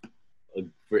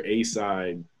for A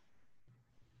side.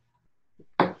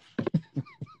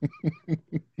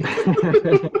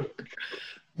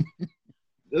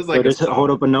 There's like just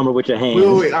hold up a number with your hand.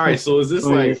 Wait. All right. So is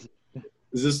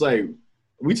this like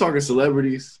we talking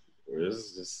celebrities or is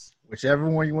this just whichever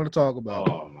one you want to talk about?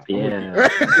 Oh my yeah.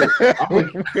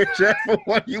 Whichever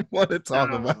one you want to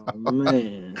talk about.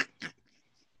 Man.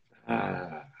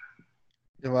 I'm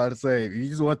about to say, if you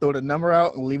just want to throw the number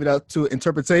out and leave it up to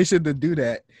interpretation to do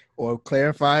that or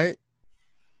clarify it.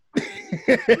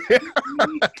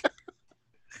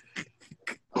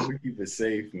 I'm gonna keep it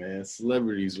safe, man.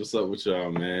 Celebrities, what's up with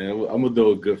y'all, man? I'm gonna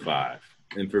do a good 5,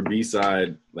 and for B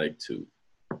side, like 2.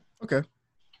 Okay.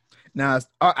 Now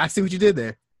I see what you did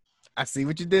there.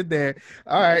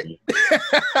 All right.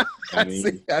 I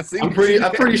see. I'm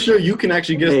pretty sure you can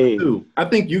actually guess the 2. I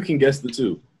think you can guess the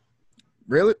 2.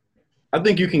 Really? I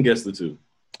think you can guess the 2.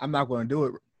 I'm not going to do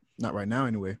it. Not right now,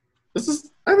 anyway. I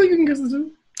think you can guess the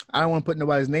 2. I don't want to put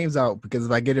nobody's names out because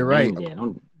if I get it right, yeah,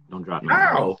 don't drop me.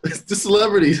 How? It's the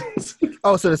celebrities.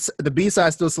 Oh, so the B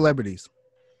side still celebrities.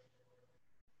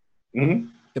 Mm-hmm.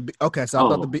 Okay, so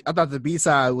I thought the B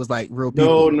side was like real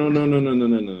people.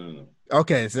 No.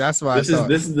 Okay, so that's why this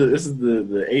is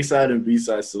the A side and B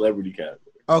side celebrity category.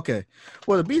 Okay,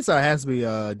 well the B side has to be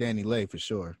Danny Lay for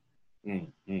sure.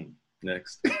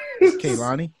 Next.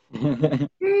 Kaylani.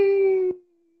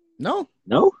 No.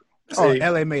 No. Oh,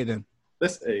 LA made them.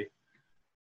 That's A.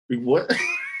 What?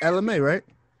 LMA, right?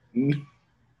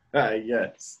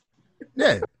 Yes.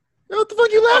 Yeah. What the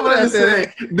fuck you laughing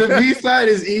at? The B side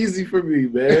is easy for me,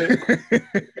 man.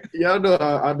 Y'all know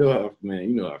I know how, man.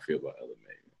 You know how I feel about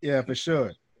LMA. Yeah, for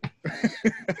sure.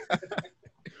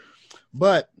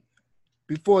 But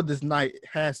before this night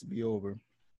has to be over,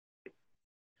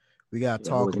 we gotta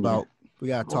talk about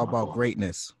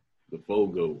greatness. The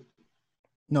Fogo.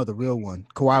 No, the real one.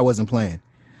 Kawhi wasn't playing.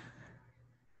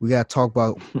 We gotta talk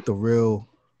about the real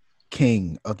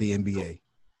king of the NBA.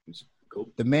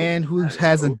 The man who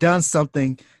hasn't done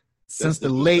something since the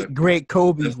late great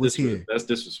Kobe was here. That's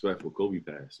disrespectful. Kobe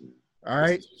passed. Man. All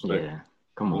right. Yeah.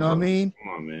 Come on. You know what I mean?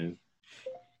 Come on, man.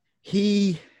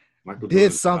 He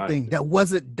did something that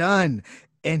wasn't done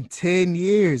in 10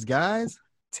 years, guys.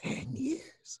 10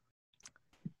 years.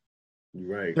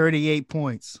 You're right. 38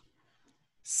 points.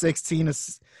 16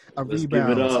 rebounds. Give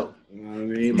it up. You know what I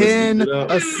mean? 10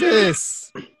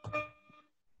 assists.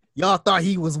 Y'all thought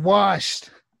he was washed.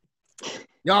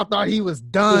 Y'all thought he was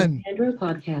done. Andrew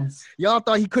Podcast. Y'all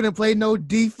thought he couldn't play no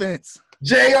defense.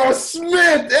 J.R.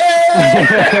 Smith.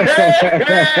 Yeah.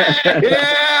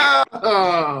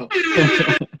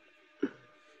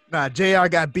 Nah, JR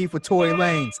got beef with Tory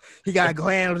Lanez. He got to go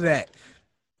handle that.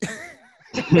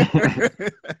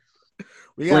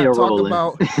 We got to talk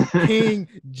about King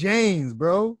James,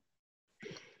 bro.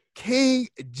 King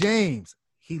James.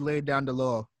 He laid down the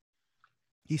law.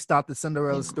 He stopped the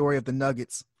Cinderella story of the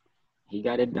Nuggets. He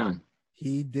got it done.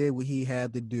 He did what he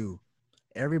had to do.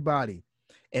 Everybody,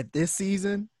 if this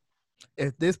season,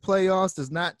 if this playoffs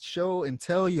does not show and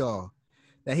tell y'all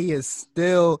that he is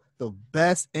still the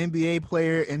best NBA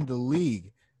player in the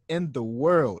league, in the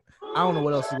world, I don't know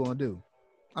what else he's going to do.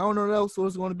 I don't know what else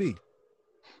it's going to be.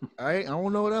 All right? I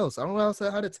don't know what else. I don't know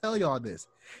how to tell y'all this.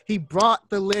 He brought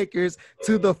the Lakers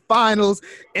to the finals,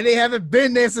 and they haven't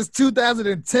been there since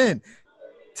 2010.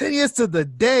 10 years to the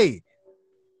day.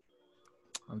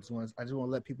 I just want to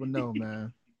let people know,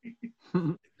 man.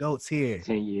 GOAT's here.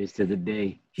 10 years to the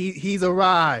day. He's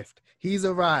arrived. He's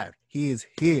arrived. He is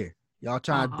here. Y'all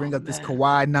trying to bring up this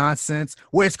Kawhi nonsense.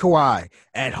 Where's Kawhi?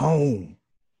 At home.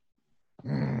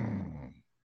 For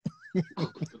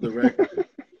the record,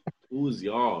 who's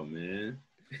y'all, man?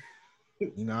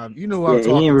 You know who I'm talking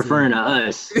to. He ain't referring to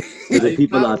us. To the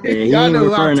people out there. He ain't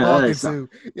referring to us.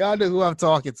 Y'all know who I'm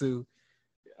talking to.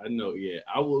 I know, yeah.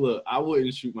 I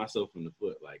wouldn't shoot myself in the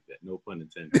foot like that. No pun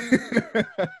intended.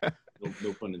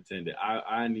 no pun intended.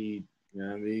 I need, you know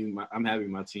what I mean? I'm happy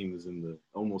my team is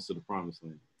almost to the promised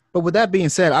land. But with that being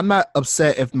said, I'm not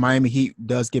upset if Miami Heat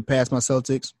does get past my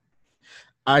Celtics.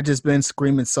 I just been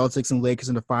screaming Celtics and Lakers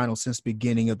in the finals since the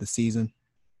beginning of the season.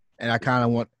 And I kind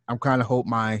of hope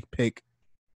my pick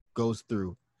goes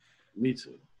through. Me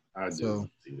too. I do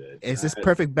see that. It's this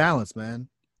perfect balance, man.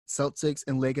 Celtics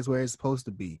and Lakers where it's supposed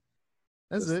to be.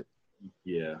 That's it.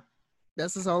 Yeah.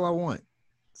 That's just all I want.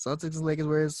 Celtics and Lakers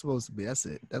where it's supposed to be. That's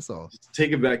it. That's all.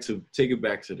 Take it back to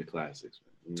the classics,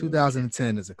 man.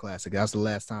 2010 is a classic. That was the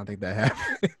last time I think that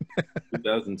happened.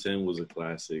 2010 was a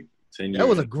classic. That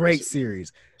was a great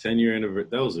series. 10-year anniversary.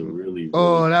 That was a really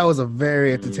that was a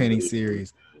very entertaining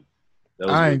series.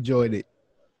 I enjoyed it.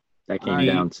 That came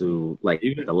down to like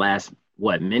the last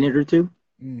minute or two.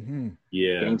 Mm-hmm.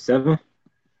 Yeah. Game 7.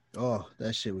 Oh,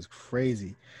 that shit was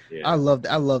crazy. Yeah. I loved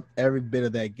every bit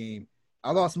of that game.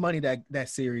 I lost money that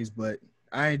series, but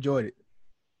I enjoyed it.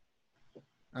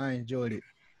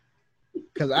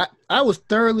 Because I was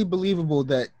thoroughly believable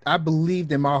that I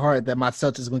believed in my heart that my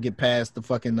Celtics going to get past the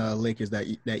fucking Lakers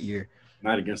that year.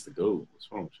 Not against the GOAT. What's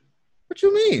wrong with you? What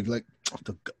you mean? Like,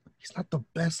 he's not the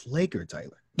best Laker,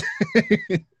 Tyler.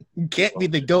 You can't be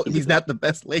the GOAT. He's not the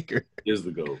best Laker. He is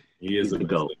the GOAT. He is the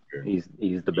GOAT. Laker.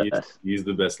 He's the best. He's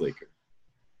the best Laker.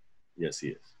 Yes, he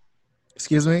is.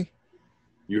 Excuse me?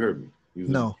 You heard me. He's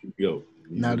no. The GOAT.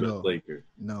 He's not the at best all. Laker.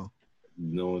 No.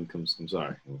 No one comes. I'm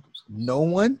sorry. No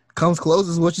one comes close.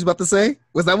 Is what she's about to say?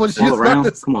 Was that what she was around?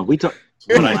 About to say? Come on, we talk.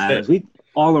 We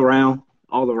all around.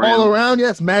 All around.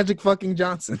 Yes, Magic fucking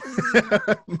Johnson.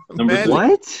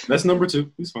 What? That's number 2.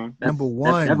 He's fine. Number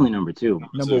 1. That's definitely number 2.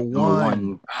 Number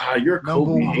one. You're a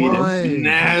Kobe hater.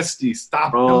 Nasty.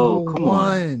 Stop. Bro, number come 1.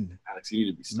 On. Alex, you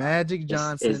need to be stopped. Magic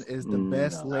Johnson is the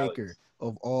best Laker Alex.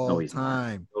 of all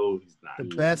time. No, he's not.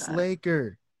 The best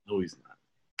Laker. No, he's not.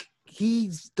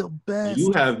 He's the best.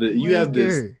 You have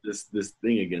this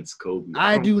thing against Kobe.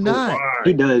 I do not.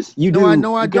 He does. You do.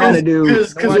 No, I don't. Kind of do.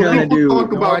 Because when people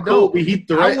talk about Kobe, he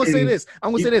threatens.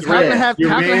 I'm gonna say this. How can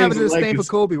I have a disdain for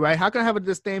Kobe, right? How can I have a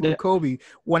disdain for Kobe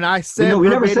when I said we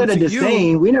never said a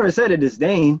disdain. We never said a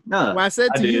disdain. No. When I said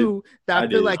to you that I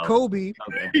feel like Kobe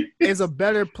is a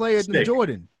better player than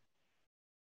Jordan.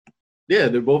 Yeah,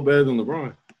 they're both better than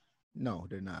LeBron. No,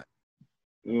 they're not.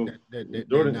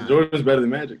 Jordan's better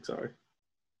than Magic. Sorry.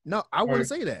 No, I wouldn't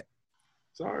say that.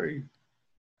 Sorry.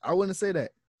 I wouldn't say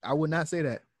that. I would not say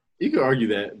that. You could argue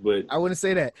that, but I wouldn't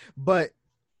say that. But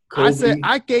Kobe,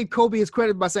 I gave Kobe his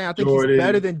credit by saying I think he's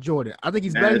better than Jordan. I think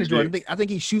he's better than Jordan. I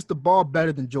think he shoots the ball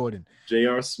better than Jordan.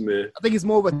 J.R. Smith. I think he's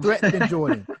more of a threat than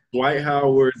Jordan. Dwight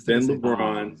Howard, then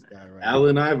LeBron,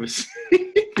 Allen Iverson.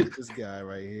 This guy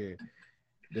right here.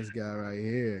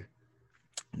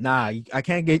 Nah, I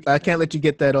can't let you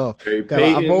get that off.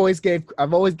 I've always gave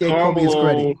Kobe his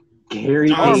credit. Gary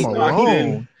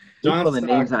John pulling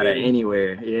names out of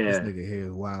anywhere. Yeah, this nigga here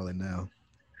is wilding now.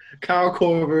 Kyle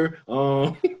Korver,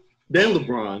 then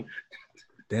LeBron.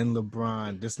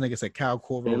 This nigga said Kyle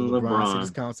Korver and LeBron. So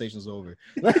this conversation's over.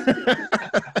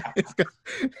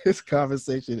 This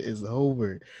conversation is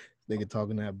over. Nigga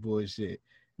talking that bullshit.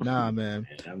 Nah, man.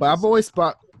 But I've always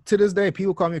to this day,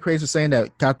 people call me crazy for saying that.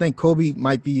 I think Kobe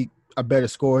might be a better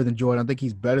scorer than Jordan. I think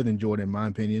he's better than Jordan, in my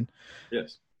opinion.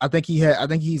 Yes. I think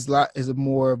he's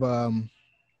more of a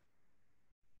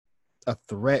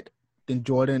threat than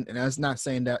Jordan, and that's not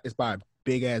saying that it's by a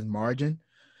big ass margin.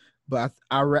 But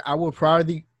I would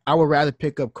rather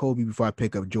pick up Kobe before I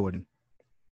pick up Jordan.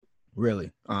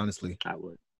 Really, honestly, I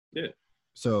would. Yeah.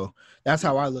 So that's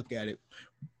how I look at it,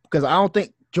 because I don't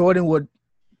think Jordan would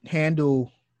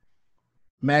handle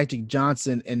Magic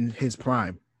Johnson in his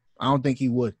prime. I don't think he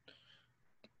would.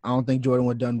 I don't think Jordan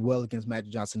would have done well against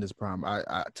Magic Johnson in his prime.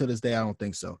 I to this day, I don't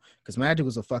think so. Because Magic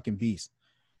was a fucking beast.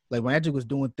 Like, Magic was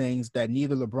doing things that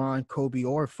neither LeBron, Kobe,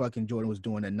 or fucking Jordan was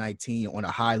doing at 19 on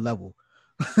a high level.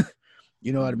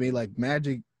 You know what I mean? Like,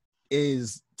 Magic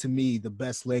is, to me, the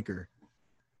best Laker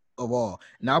of all.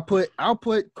 And I'll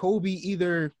put Kobe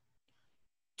either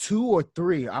 2 or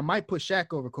 3. I might put Shaq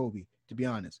over Kobe, to be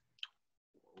honest.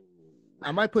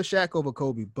 I might put Shaq over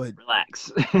Kobe, but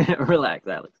relax, relax,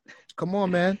 Alex. Come on,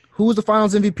 man. Who was the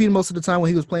Finals MVP most of the time when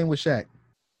he was playing with Shaq?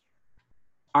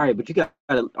 All right, but you got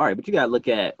to look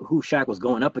at who Shaq was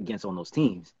going up against on those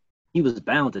teams. He was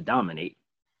bound to dominate.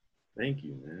 Thank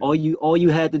you, man. All you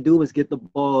had to do was get the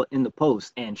ball in the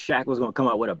post, and Shaq was going to come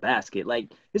out with a basket.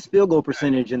 Like, his field goal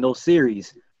percentage in those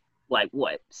series, like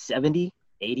what, 70?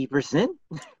 80%.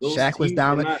 Shaq was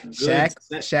dominant.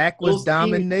 Shaq was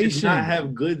domination. Did not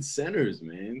have good centers,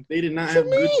 man. They did not have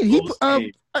good.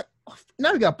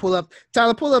 Now we got to pull up.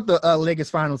 Tyler, pull up the Lakers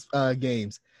Finals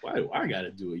games. Why do I got to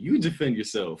do it? You defend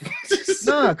yourself.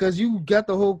 Nah, because you got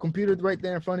the whole computer right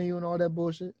there in front of you and all that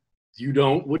bullshit. You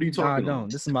don't? What are you talking about? I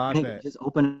don't. This is my iPad. Just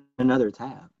open another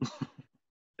tab.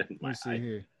 Let me see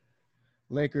here.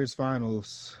 Lakers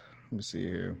Finals. Let me see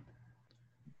here.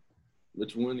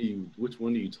 Which one are you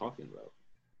talking about?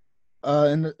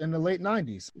 In the late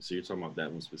 90s. So you're talking about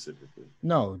that one specifically?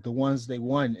 No, the ones they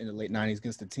won in the late 90s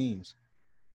against the teams.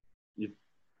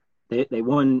 They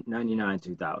won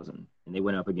 99-2000, and they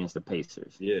went up against the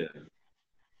Pacers. Yeah.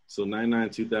 So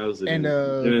 99-2000 and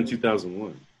then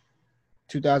 2001.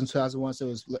 2001, so it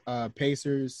was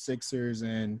Pacers, Sixers,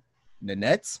 and the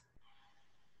Nets?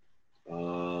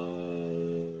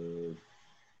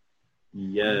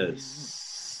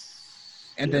 Yes.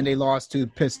 And then they lost to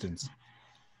Pistons.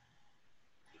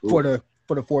 Ooh. for the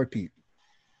 4-peat.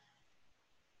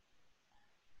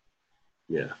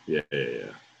 Yeah.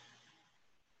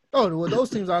 Oh, well, those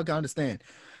teams I can understand.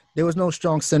 There was no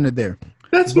strong center there.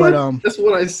 That's what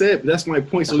I said. That's my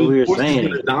point. So of course he's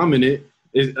going to dominate.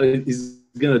 Is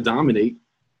going to dominate.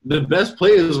 The best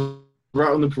players were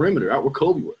out on the perimeter, out where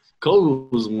Kobe was. Kobe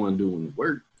was the one doing the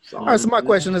work. So, all right. So my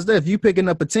question is this: if you picking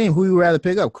up a team, who you rather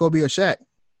pick up, Kobe or Shaq?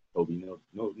 Kobe, no,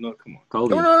 come on.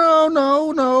 Kobe.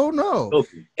 No. Kobe.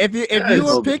 If you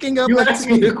were picking up, you asked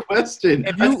me a question.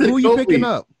 Who you picking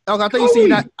up? Oh, I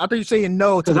thought you saying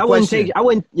no to the question. I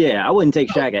wouldn't take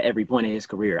Shaq at every point in his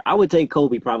career. I would take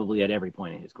Kobe probably at every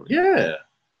point in his career. Yeah.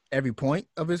 Every point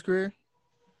of his career?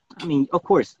 I mean, of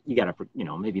course, you got to,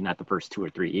 maybe not the first 2 or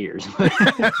 3 years.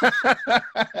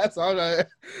 That's all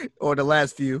or the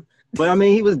last few. But I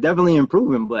mean, he was definitely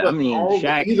improving. But I mean,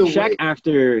 Shaq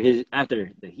after the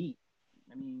Heat,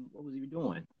 I mean, what was he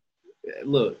doing?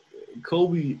 Look,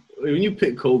 Kobe. When you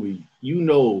pick Kobe,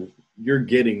 you're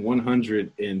getting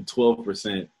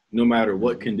 112% no matter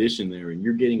what condition they're in.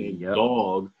 You're getting a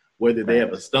dog Whether they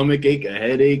have a stomach ache, a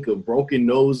headache, a broken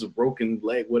nose, a broken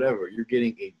leg, whatever, you're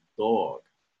getting a dog.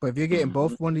 But if you're getting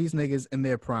both one of these niggas in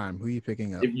their prime, who are you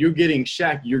picking up? If you're getting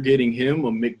Shaq, you're getting him,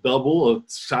 a McDouble, a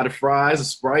shot of fries, a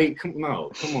Sprite. Come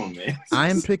on, man. I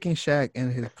am picking Shaq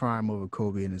in his prime over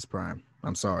Kobe in his prime.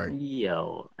 I'm sorry.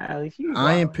 Yo, Alex,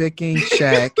 I am picking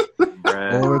Shaq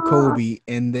over Kobe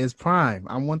in this prime.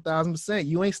 I'm 1,000%.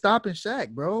 You ain't stopping Shaq,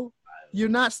 bro. You're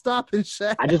not stopping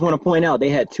Shaq. I just want to point out they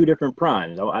had two different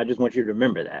primes. I just want you to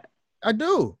remember that. I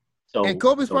do. And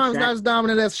Kobe's prime is not as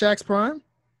dominant as Shaq's prime.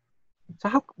 So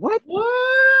what?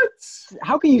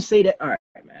 How can you say that? All right,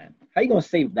 man. How you gonna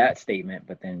say that statement,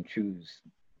 but then choose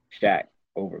Shaq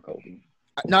over Kobe?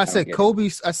 No, I said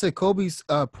Kobe's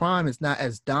prime is not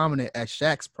as dominant as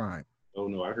Shaq's prime. Oh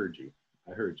no, I heard you.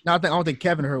 No, I don't think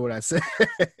Kevin heard what I said.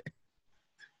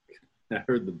 I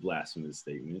heard the blasphemous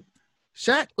statement.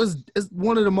 Shaq is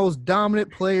one of the most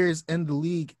dominant players in the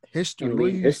league history. What are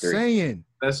you saying?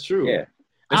 That's true. Yeah.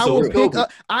 I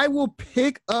will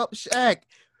pick up Shaq.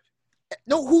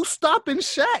 No, who's stopping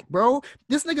Shaq, bro?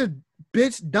 This nigga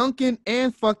bitch Duncan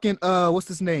and fucking what's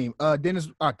his name? Dennis.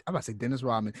 I'm about to say Dennis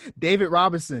Rodman, David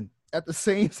Robinson at the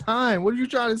same time. What are you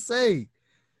trying to say?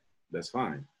 That's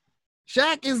fine.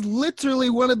 Shaq is literally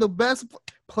one of the best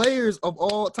players of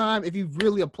all time if you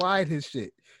really applied his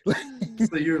shit.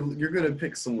 So you're gonna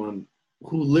pick someone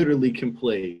who literally can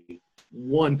play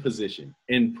one position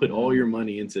and put all your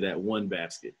money into that one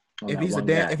basket. If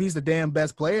he's the damn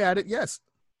best player at it, yes.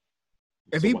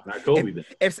 Why not Kobe then?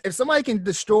 If somebody can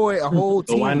destroy a whole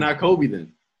team, so why not Kobe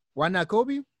then? Why not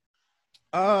Kobe?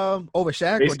 Over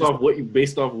Shaq.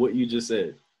 Based off what you just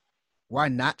said. Why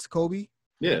not Kobe?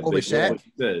 Yeah, over Shaq.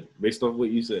 Based off what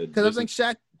you said. Because I think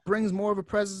Shaq brings more of a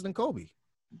presence than Kobe.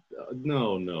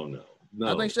 No.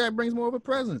 I think Shaq brings more of a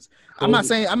presence. Kobe,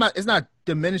 it's not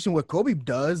diminishing what Kobe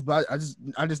does, but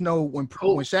I just know when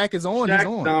Shaq is on, he's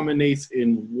on. Dominates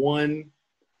in one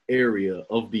area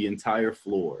of the entire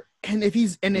floor. And if he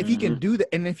can do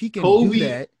that, and if he can do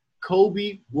that,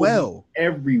 Kobe will be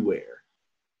everywhere.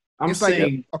 It's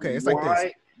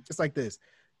like this.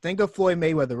 Think of Floyd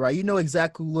Mayweather, right? You know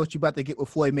exactly what you're about to get with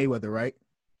Floyd Mayweather, right?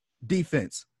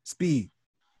 Defense, speed.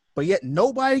 But yet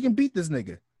nobody can beat this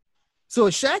nigga. So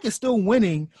Shaq is still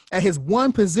winning at his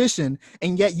one position,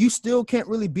 and yet you still can't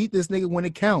really beat this nigga when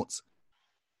it counts.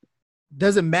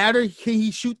 Does it matter? Can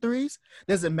he shoot threes?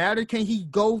 Does it matter? Can he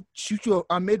go shoot you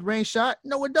a mid-range shot?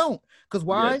 No, it don't. Because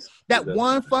why? Yes, that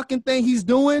one fucking thing he's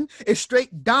doing is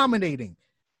straight dominating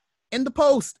in the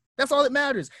post. That's all that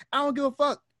matters. I don't give a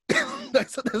fuck.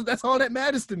 That's all that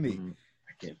matters to me.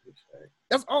 I can't do that.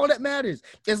 That's all that matters.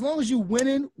 As long as you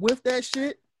winning with that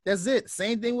shit, that's it.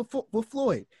 Same thing with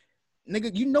Floyd.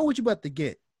 Nigga, you know what you about to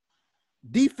get.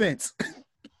 Defense.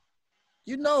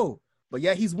 You know. But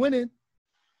yeah, he's winning.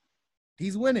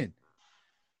 He's winning.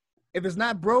 If it's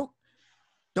not broke,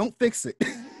 don't fix it.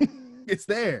 It's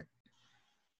there.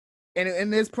 And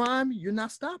in his prime, you're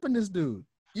not stopping this dude.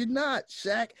 You're not,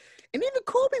 Shaq. And even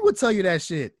Kobe would tell you that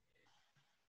shit.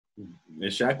 And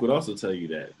Shaq would also tell you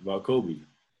that about Kobe.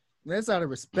 That's out of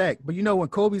respect. But you know when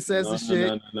Kobe says this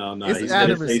shit, no. It's out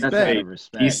of respect.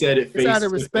 He said it face it's out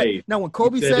of respect. Face. No, when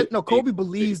Kobe Kobe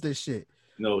believes this shit.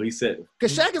 No, he said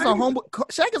because Shaq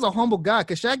is a humble guy.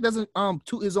 Because Shaq doesn't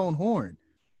toot his own horn.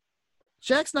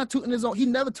 Shaq's not tooting his own. He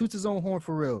never toots his own horn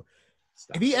for real.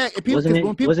 Wasn't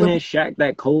it Shaq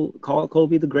that called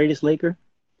Kobe the greatest Laker?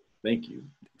 Thank you.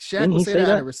 Shaq would say that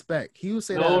out of respect. He would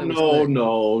say that out of respect.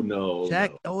 No.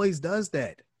 Shaq always does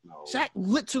that. No. Shaq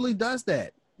literally does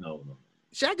that. No.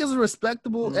 Shaq is a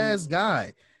respectable ass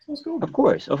guy. Of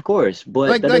course.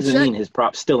 But that doesn't mean his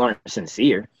props still aren't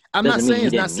sincere. I'm not saying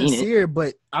it's not sincere,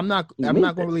 but I'm not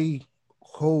gonna really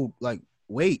hold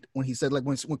weight when he said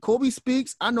when Kobe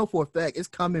speaks. I know for a fact it's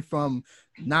coming from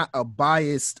not a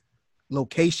biased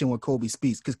location when Kobe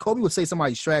speaks, because Kobe would say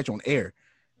somebody's trash on air.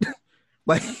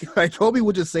 like Kobe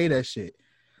would just say that shit.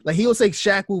 Like he'll say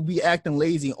Shaq will be acting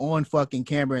lazy on fucking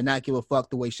camera and not give a fuck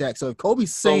the way Shaq. So if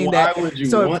Kobe's saying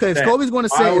Kobe's going to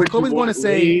say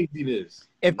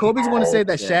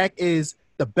that Shaq is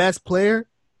the best player,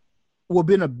 will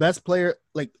be the best player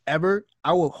ever,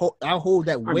 I'll hold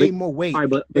that more weight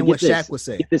than what Shaq would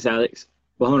say. Get this, Alex.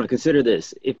 But hold on, consider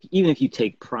this. Even if you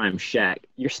take prime Shaq,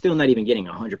 you're still not even getting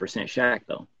 100% Shaq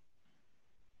though,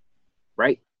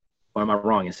 right? Or am I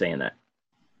wrong in saying that?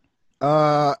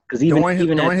 Because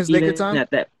during his Laker time,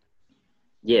 at that,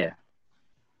 yeah,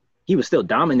 he was still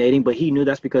dominating, but he knew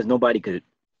that's because nobody could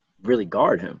really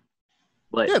guard him.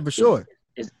 But yeah, for sure,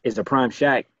 is a prime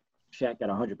Shaq at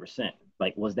 100%?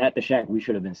 Was that the Shaq we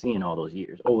should have been seeing all those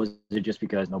years, or was it just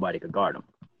because nobody could guard him?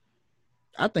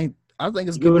 I think I think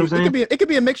it could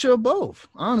be a mixture of both,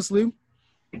 honestly.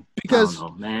 Because I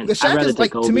don't know, man. Shaq is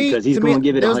like, to me, because he's going to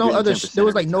give it. There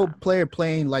was like no player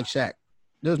playing like Shaq.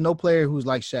 There's no player who's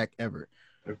like Shaq ever.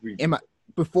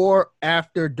 Before,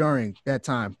 after, during that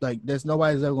time, like there's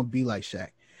nobody's ever gonna be like Shaq.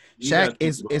 Shaq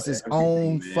is his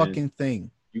own fucking thing.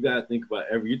 You gotta think about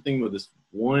you think about this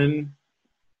one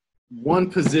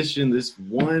position, this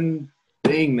one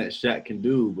thing that Shaq can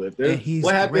do. But if there's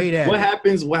what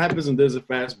happens when there's a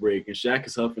fast break and Shaq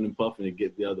is huffing and puffing to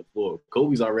get the other floor?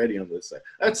 Kobe's already on this side.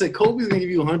 I'd say Kobe's gonna give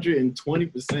you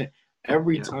 120%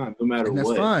 every time, no matter what.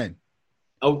 That's fine.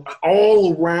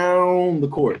 All around the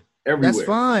court, everywhere. That's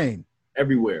fine.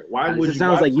 Everywhere. Why would it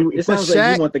sounds like you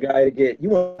want the guy to get you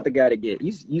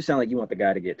sound like you want the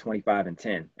guy to get 25 and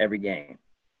 10 every game,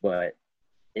 but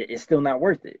it's still not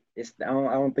worth it. I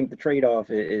don't think the trade-off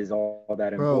is all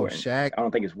that important. Shaq, I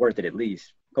don't think it's worth it. At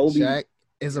least Shaq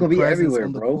is gonna be everywhere,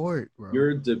 on the court,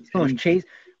 bro.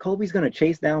 Kobe's gonna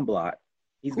chase down block.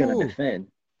 He's gonna defend.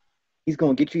 He's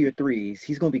gonna get you your threes.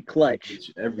 He's gonna be clutch.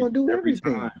 He's gonna do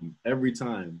everything. Every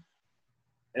time.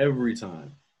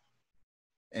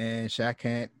 And Shaq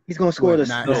can't. He's gonna score the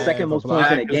second most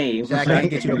points in a game. Shaq can't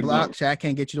get you the block. Shaq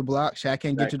can't get you the block. Shaq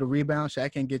can't get you the rebound.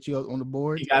 Shaq can't get you on the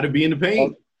board. You got to be in the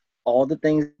paint. All the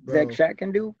things that Shaq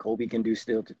can do, Kobe can do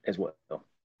still as well.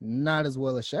 Not as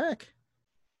well as Shaq.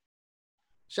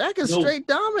 Shaq is straight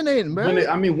dominating, bro.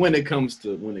 When it comes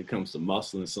to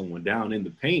muscling someone down in the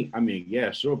paint,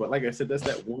 yeah, sure. But like I said, that's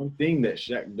that one thing that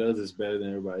Shaq does is better than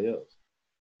everybody else.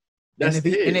 If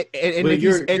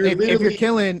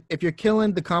you're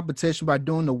killing the competition by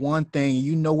doing the one thing,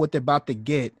 you know what they're about to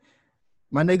get,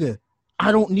 my nigga.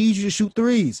 I don't need you to shoot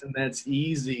threes. And that's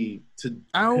easy to.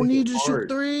 I don't need you to shoot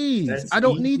threes. I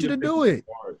don't need you to do it.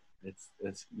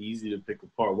 That's easy to pick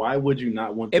apart. Why would you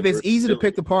not want? If it's easy to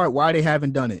pick apart, why they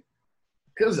haven't done it?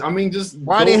 Because just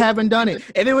why they haven't done it.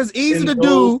 If it was easy to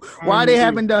do, why they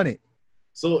haven't done it?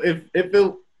 So if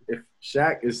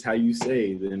Shaq is how you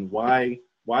say, then why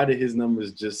did his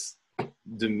numbers just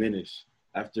diminish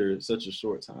after such a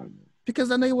short time? Because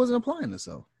that nigga wasn't applying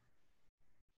himself.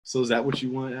 So is that what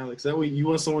you want, Alex? Is that what you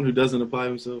want, someone who doesn't apply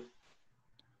himself?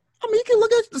 You can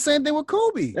look at the same thing with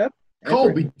Kobe. Yep.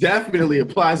 Kobe definitely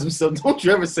applies himself. Don't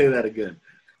you ever say that again.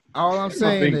 All I'm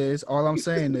saying is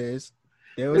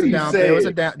there was a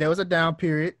down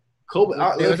period. Kobe.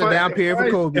 There was a down period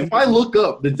for Kobe. If I look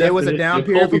up the there was a down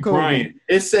period for Kobe Bryant,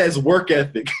 it says work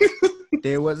ethic.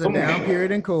 There was a down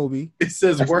period in Kobe. It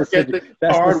says work ethic,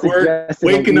 hard work,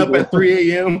 waking up at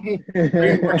 3 a.m., 3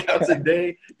 workouts a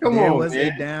day. There was a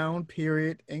down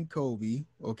period in Kobe.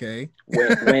 Okay.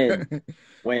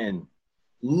 When?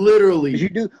 Literally.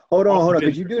 Hold on.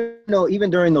 Because you do know, even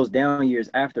during those down years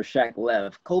after Shaq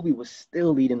left, Kobe was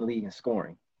still leading the league in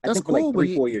scoring. I think cool, for like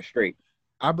 3-4 years straight.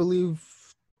 I believe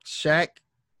Shaq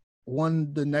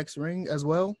won the next ring as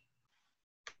well.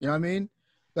 You know what I mean?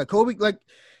 Like Kobe, he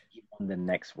won the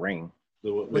next ring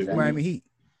with Miami Heat.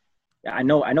 Yeah, I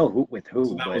know who with who,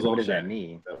 so but what does that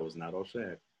mean? That was not all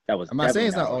Shaq. I'm not saying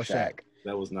it's not all Shaq.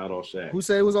 That was not all Shaq. Who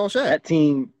said it was all Shaq? That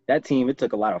team, it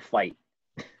took a lot of fight.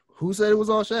 Who said it was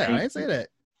all Shaq? I didn't say that.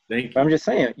 Thank you. I'm just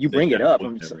saying you bring it up.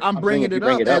 I'm bringing it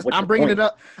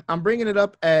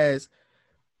up as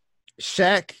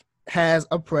Shaq has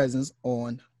a presence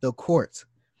on the court,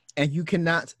 and you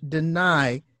cannot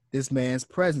deny this man's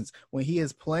presence. When he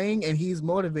is playing and he's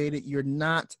motivated, you're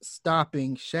not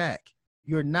stopping Shaq.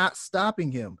 You're not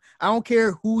stopping him. I don't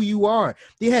care who you are.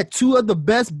 They had two of the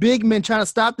best big men trying to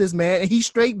stop this man, and he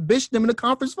straight bitched them in the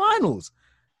conference finals.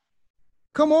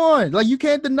 Come on. You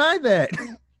can't deny that.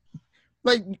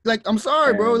 I'm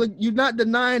sorry, bro. You're not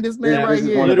denying this man right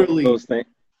here.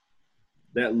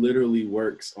 That literally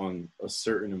works on a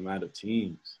certain amount of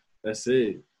teams. That's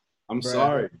it. I'm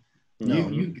sorry. No,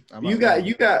 you got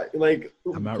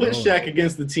put Shaq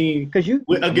against the team because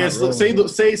say the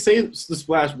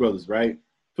Splash Brothers, right?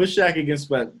 Put Shaq against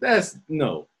Splash.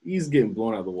 He's getting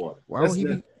blown out of the water. Why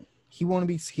would he won't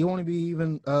be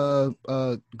even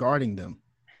guarding them.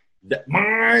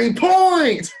 My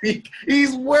point.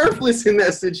 He's worthless in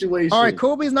that situation. All right,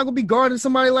 Kobe's not gonna be guarding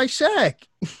somebody like Shaq.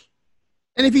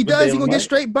 And if he does, he's gonna get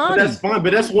straight body. That's fine,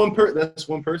 but that's one person. That's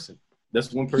one person.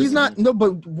 He's not. No,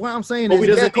 but what I'm saying Kobe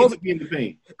is, doesn't need to be in the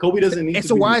paint. Kobe doesn't need. And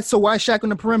so why Shaq on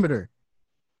the perimeter?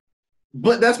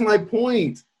 But that's my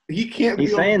point. He can't.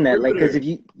 He's saying that because if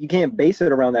you can't base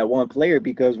it around that one player,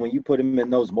 because when you put him in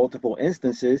those multiple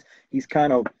instances, he's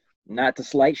kind of not to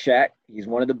slight Shaq. He's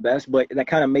one of the best, but that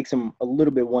kind of makes him a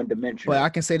little bit one-dimensional. But I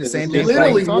can say the same thing.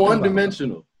 Literally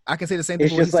one-dimensional. I can say the same thing.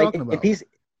 What he's talking about.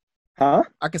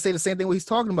 I can say the same thing what he's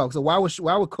talking about. So why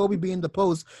would Kobe be in the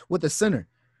post with the center?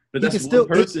 But that's one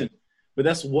person. but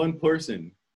that's one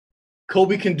person.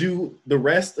 Kobe can do the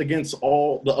rest against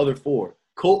all the other four.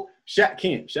 Shaq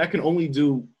can't. Shaq can only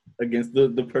do against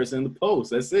the person in the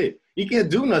post. That's it. He can't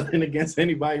do nothing against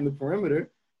anybody in the perimeter.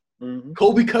 Mm-hmm.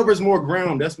 Kobe covers more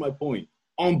ground. That's my point.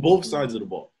 On both sides of the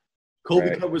ball.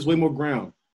 Kobe covers way more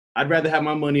ground. I'd rather have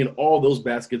my money in all those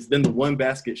baskets than the one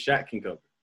basket Shaq can cover.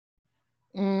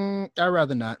 I'd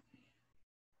rather not.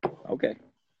 Okay.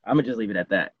 I'm going to just leave it at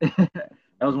that.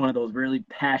 That was one of those really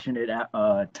passionate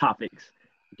topics.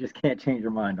 You just can't change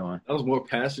your mind on. That was more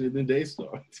passionate than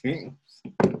Daystar. Damn.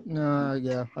 No,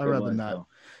 yeah, I'd rather not.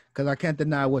 Because I can't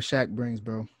deny what Shaq brings,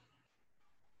 bro.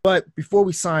 But before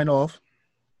we sign off,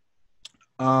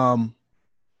 I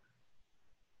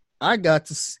got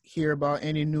to hear about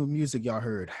any new music y'all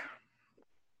heard.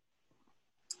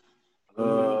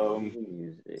 So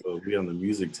we on the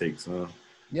music takes, huh?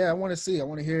 Yeah, I want to see. I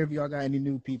want to hear if y'all got any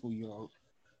new people, y'all.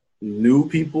 New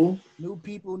people,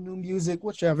 new music,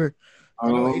 whichever. I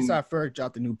know A$AP Ferg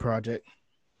dropped a new project.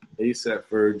 A$AP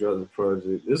Ferg dropped a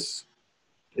project. It's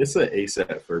an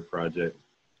A$AP Ferg project.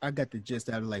 I got the gist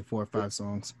out of like 4 or 5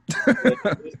 songs.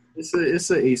 it's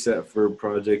an A$AP Ferg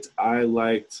project. I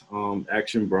liked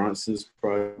Action Bronson's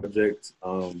project.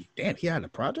 Damn, he had a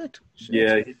project? Shit.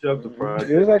 Yeah, he dropped a project.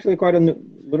 It was actually quite little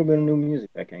bit of new music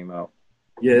that came out.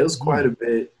 Yeah, it was quite a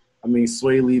bit. I mean,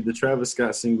 Sway Lee, the Travis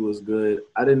Scott single was good.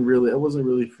 I wasn't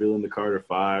really feeling the Carter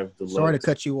 5. Sorry to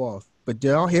cut you off, but did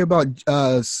y'all hear about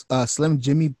Slim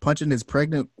Jimmy punching his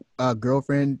pregnant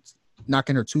girlfriend,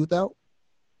 knocking her tooth out?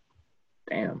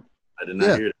 Damn. I did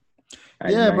not hear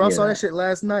that. Yeah, bro, I saw that shit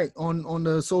last night on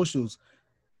the socials.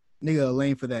 Nigga,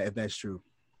 lame for that if that's true.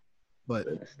 But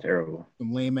that's terrible.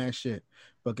 Some lame ass shit.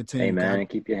 But continue. Hey man,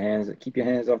 keep your hands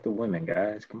off the women,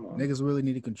 guys. Come on. Niggas really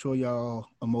need to control y'all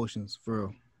emotions for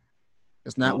real.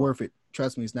 It's not worth it.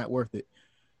 Trust me, it's not worth it.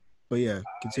 But yeah,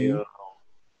 continue.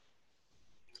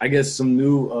 I guess some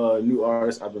new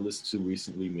artists I've been listening to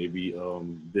recently, maybe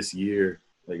this year,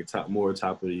 like top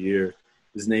of the year.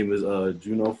 His name is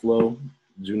Juno Flow.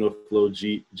 Juno Flow,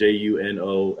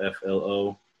 Junoflo.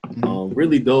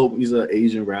 Really dope. He's an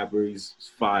Asian rapper. He's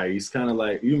fire. He's kind of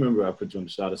like, you remember I put you on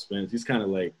the Shot of Spins. He's kind of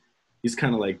like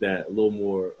that, a little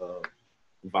more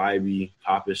vibey,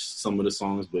 popish some of the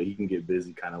songs, but he can get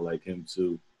busy kind of like him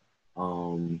too.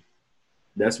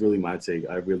 That's really my take.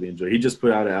 I really enjoy it. He just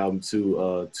put out an album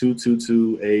too,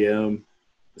 222 AM.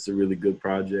 It's a really good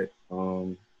project.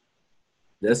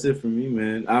 That's it for me,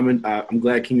 man. I'm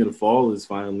glad King of the Fall is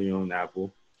finally on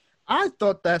Apple. I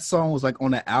thought that song was like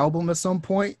on the album at some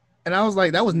point, and I was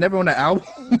like, that was never on the album.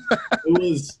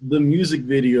 The music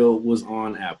video was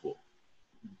on Apple.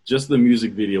 Just the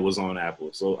music video was on Apple.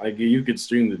 So you could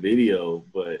stream the video,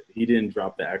 but he didn't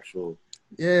drop the actual.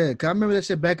 Yeah, cause I remember that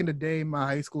shit back in the day in my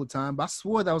high school time. But I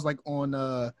swore that was like on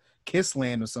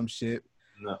Kissland or some shit.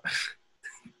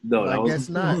 No, I guess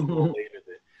not.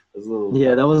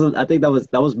 Yeah, that was. I think that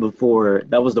was before.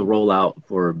 That was the rollout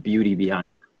for Beauty Behind.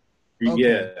 Okay.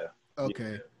 Yeah.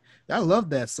 Okay. Yeah. I love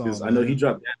that song. I know he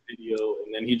dropped that video,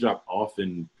 and then he dropped Off,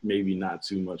 and maybe not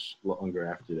too much longer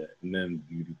after that, and then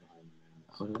Beauty Behind.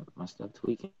 Hold up, my stuff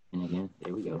tweaking again.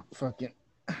 There we go. Fucking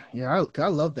yeah, I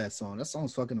love that song. That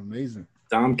song's fucking amazing.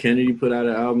 Dom Kennedy put out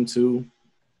an album too.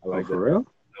 I like that. For real?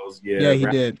 That was, yeah, he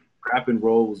did. Rap and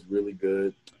Roll was really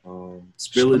good.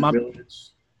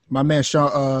 Village. My man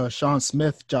Sean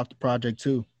Smith dropped the project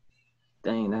too.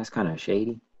 Dang, that's kind of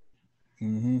shady.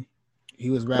 Mm-hmm. He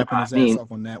was rapping his ass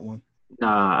off on that one.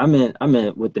 Nah, I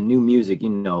meant with the new music,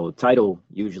 Tidal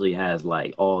usually has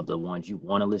like all the ones you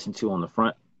want to listen to on the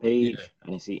front page. Yeah.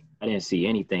 I didn't see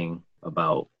anything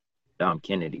about Dom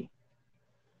Kennedy.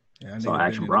 Yeah, I saw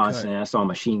Action Bronson, I saw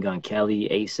Machine Gun Kelly,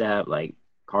 A$AP, like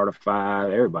Carter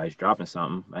 5, everybody's dropping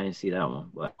something. I didn't see that one,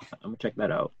 but I'm gonna check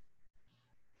that out.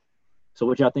 So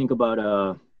what y'all think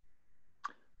about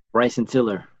Bryson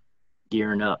Tiller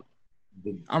gearing up?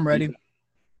 I'm ready.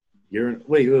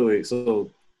 Wait. So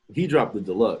he dropped the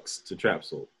deluxe to Trap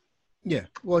Soul. Yeah.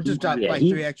 Well, just dropped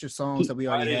 3 extra songs that we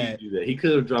already had. Do that? He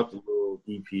could have dropped a little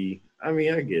EP. I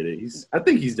mean, I get it. I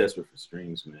think he's desperate for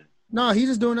streams, man. No, he's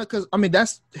just doing it because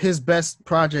that's his best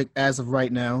project as of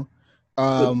right now.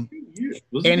 And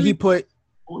he put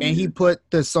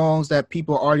the songs that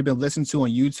people already been listening to on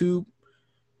YouTube,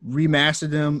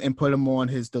 remastered them and put them on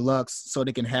his deluxe so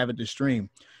they can have it to stream.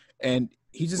 And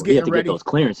he's just getting ready. Get those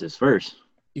clearances first.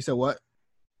 You said what?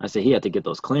 I said he had to get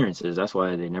those clearances. That's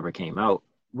why they never came out.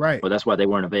 Right. But that's why they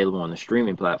weren't available on the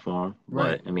streaming platform.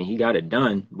 Right. But I mean, he got it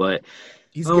done. But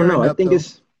he's I don't know. I think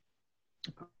it's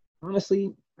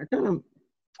honestly, I'm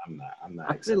not.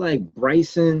 I feel like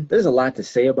Bryson. There's a lot to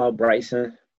say about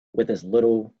Bryson with as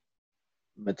little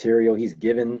material he's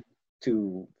given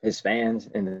to his fans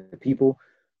and the people.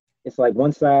 It's like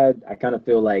one side, I kind of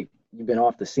feel like you've been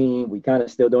off the scene. We kind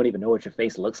of still don't even know what your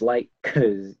face looks like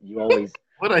because you always.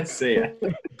 What'd I say?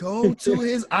 Go to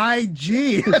his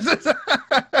IG.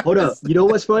 Hold up. You know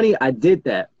what's funny? I did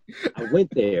that. I went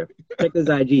there, checked his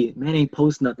IG. Man ain't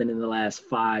post nothing in the last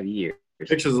 5 years.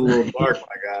 Picture's a little dark,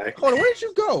 my guy. Hold on, where did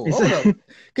you go? Hold up.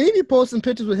 Can you be posting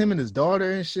pictures with him and his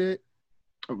daughter and shit?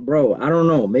 Bro, I don't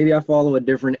know. Maybe I follow a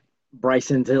different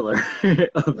Bryson Tiller,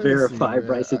 a verified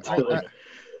Bryson Tiller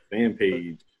fan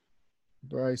page.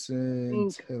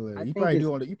 Bryson Tiller. You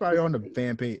probably on the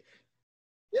fan page.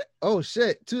 Yeah. Oh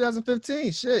shit.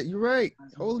 2015. Shit. You're right.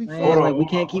 Holy fuck. Like we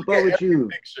can't keep up with you.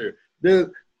 Picture. They're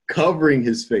covering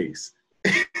his face.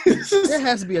 There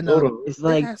has to be another. It's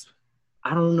like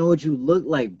I don't know what you look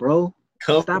like, bro.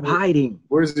 Stop hiding.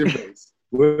 Where's your face?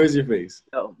 Where's your face?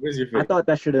 No. Where's your face? I thought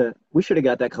we should have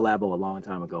got that collabo a long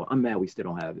time ago. I'm mad we still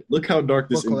don't have it. Look how dark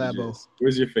this collabo is.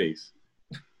 Where's your face?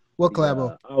 What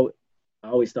collabo? I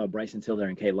always thought Bryson Tiller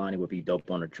and Kehlani would be dope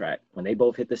on the track. When they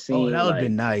both hit the scene. Oh, that would have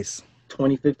been nice.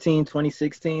 2015,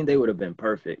 2016, they would have been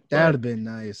perfect. That would have been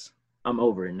nice. I'm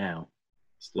over it now.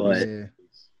 But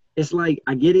it's like,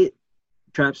 I get it.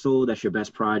 Trap Soul, that's your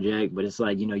best project, but it's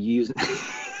like, you use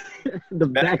the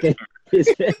back of his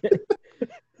head.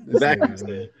 The back of his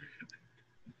head.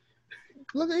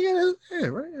 Look at his head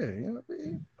right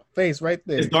there. Face right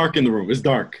there. It's dark in the room. It's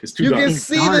dark. It's too dark. You can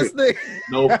see this thing.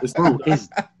 Nope, it's dark. It's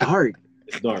dark.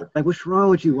 It's dark. Like, what's wrong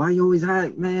with you? Why you always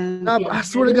hide, man? Nah, I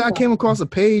swear to God, I came across a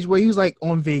page where he was like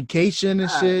on vacation and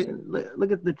shit.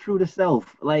 Look at the true to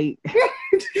self. Like,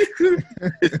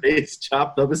 his face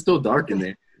chopped up. It's still dark in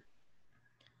there.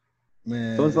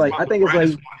 Man. So it's like, I think it's like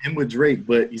him with Drake,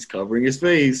 but he's covering his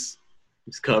face.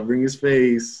 He's covering his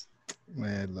face.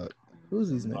 Man, look. Who's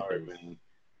these names? Sorry, man.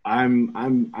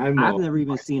 I've never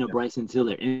even seen a Bryson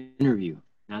Tiller interview.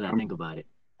 Now that I think about it.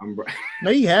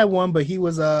 No, he had one, but he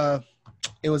was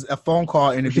it was a phone call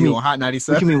interview on Hot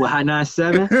 97. What you mean with Hot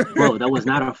 97? Bro, that was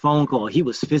not a phone call. He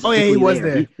was physically he was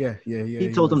there. Yeah.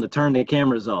 He told them to turn their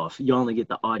cameras off. You only get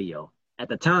the audio. At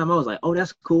the time, I was like, oh,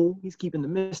 that's cool. He's keeping the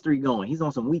mystery going. He's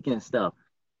on some weekend stuff.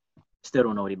 Still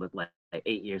don't know what he looked like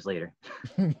 8 years later.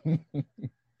 I'm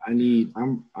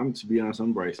to be honest,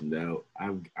 I'm Bryson out.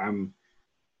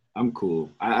 I'm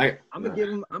cool. I'm gonna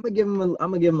give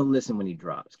him a listen when he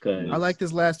drops. Cause I like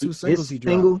his last two singles he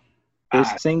dropped. His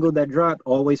single that dropped,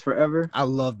 Always Forever. I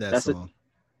love that song.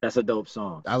 That's a dope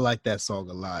song. I like that song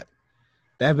a lot.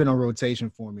 That's been on rotation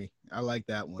for me. I like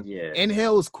that one. Yeah.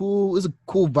 Inhale is cool. It's a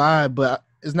cool vibe, but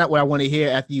it's not what I want to hear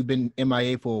after you've been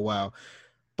MIA for a while.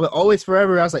 But Always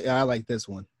Forever, I was like, I like this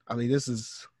one. I mean, this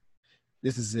is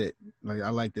it. Like, I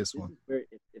like this one. If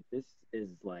this is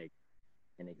like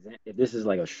an example, if this is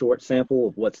like a short sample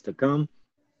of what's to come,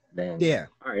 then yeah.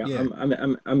 All right, yeah.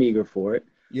 I'm eager for it.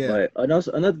 Yeah. But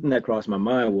another thing that crossed my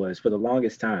mind was for the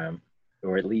longest time,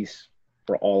 or at least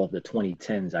for all of the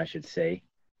 2010s, I should say,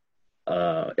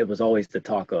 it was always the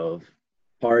talk of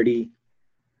Party,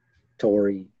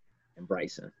 Tory, and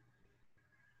Bryson.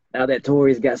 Now that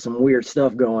Tory's got some weird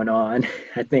stuff going on,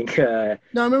 I think. No,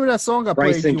 I remember that song I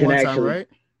played you one time, right?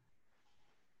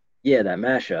 Yeah, that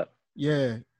mashup.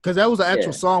 Yeah, because that was an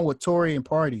actual song with Tory and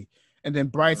Party, and then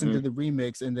Bryson did the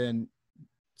remix, and then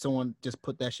someone just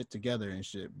put that shit together and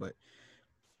shit. But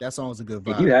that song was a good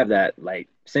vibe. If you have that, like,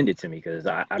 send it to me because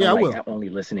I don't like only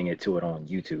listening to it on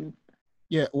YouTube.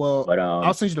 Yeah, well, but,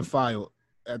 I'll send you the file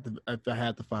if I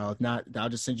had the file. If not, I'll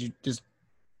just send you just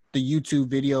the YouTube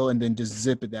video and then just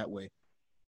zip it that way.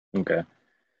 Okay.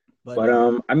 But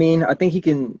I mean, I think he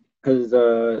can, because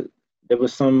there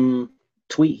was some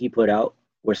tweet he put out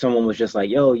where someone was just like,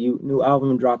 yo, you new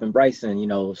album dropping Bryson,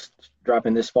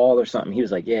 dropping this fall or something. He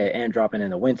was like, yeah, and dropping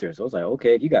in the winter. So I was like,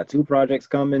 okay, if you got two projects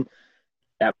coming,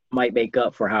 that might make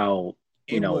up for how,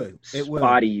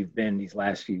 spotty you've been these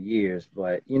last few years.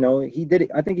 But, he did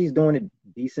it. I think he's doing it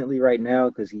decently right now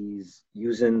because he's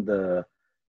using the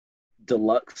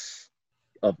deluxe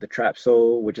of the Trap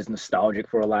Soul, which is nostalgic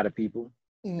for a lot of people.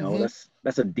 Mm-hmm.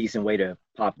 That's a decent way to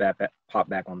pop back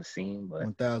on the scene. But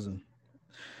 1,000.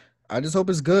 I just hope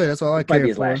it's good. That's all I care for. Might be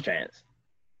his last chance.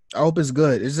 I hope it's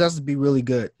good. It just has to be really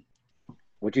good.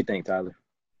 What you think, Tyler?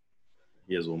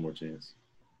 He has one more chance.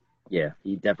 Yeah,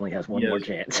 he definitely has one more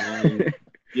chance.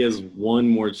 He has one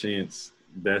more chance.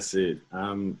 That's it.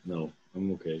 I'm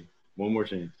okay. One more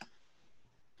chance.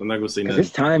 I'm not gonna say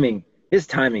nothing. His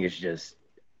timing is just.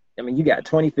 I mean, you got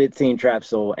 2015 Trap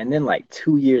Soul, and then like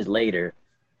 2 years later,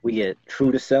 we get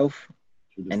True to Self,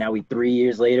 and now we 3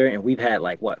 years later, and we've had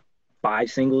like what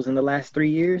 5 singles in the last 3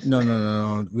 years?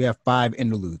 No. We have 5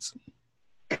 interludes.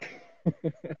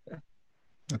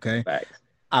 Okay. Facts.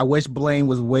 I wish Blame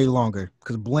was way longer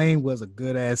because Blame was a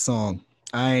good ass song.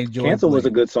 I enjoyed. Cancel Blame. was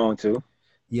a good song too.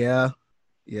 Yeah,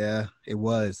 it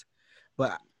was.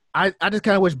 But I just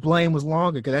kind of wish Blame was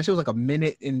longer because that shit was like a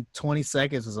minute and 20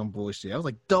 seconds or some bullshit. I was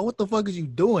like, "Duh, what the fuck is you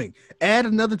doing? Add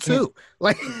another 2."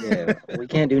 Like, yeah, we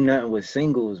can't do nothing with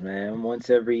singles, man. Once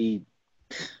every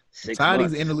 6 tired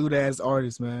months. these interlude ass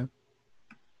artists, man.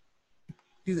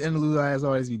 These interlude ass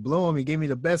artists be blowing me. Gave me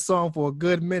the best song for a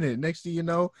good minute. Next thing you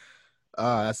know,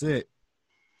 that's it.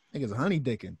 I think it's honey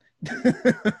dicking.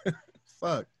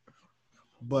 Fuck.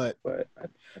 But I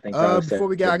think before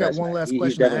we I got one last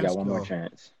question. Definitely got one more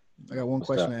chance. I got one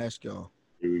question to ask y'all.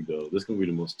 Here we go. This is gonna be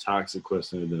the most toxic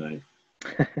question of the night.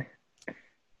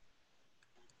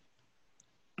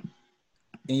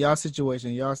 In y'all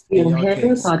situation, y'all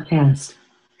Case. Podcast.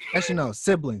 Actually, no,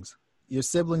 siblings. Your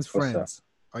siblings' friends.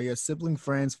 Are your sibling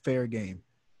friends fair game?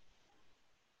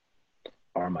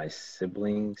 Are my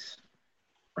siblings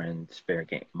friends fair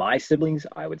game? My siblings,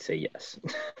 I would say yes.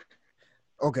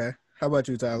 Okay. How about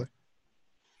you, Tyler?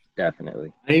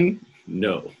 Definitely.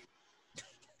 No.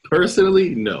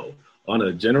 Personally, no. On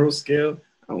a general scale,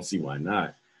 I don't see why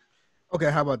not. Okay,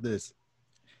 how about this?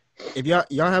 If y'all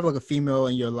have like a female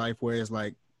in your life where it's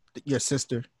like your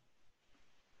sister.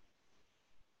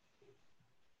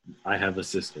 I have a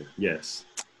sister. Yes.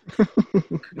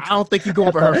 I don't think you're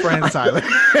going for her friends, Tyler.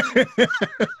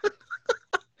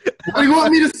 What do you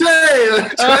want me to say?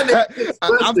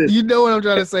 You know what I'm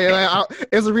trying to say. Like,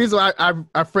 it's a reason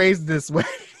I phrased this way.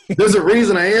 There's a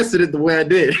reason I answered it the way I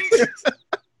did.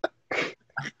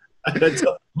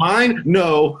 Mine?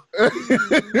 No. What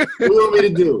do you want me to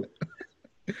do?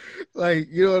 Like,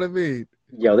 you know what I mean?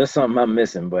 Yo, there's something I'm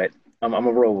missing, but I'm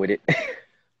gonna roll with it.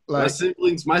 Like,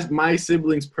 my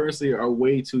siblings personally are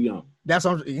way too young. That's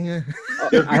what yeah.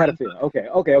 I had a feeling.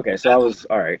 Okay. So I was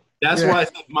all right. That's why I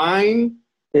said mine.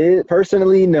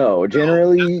 Personally, no.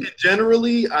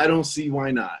 Generally, I don't see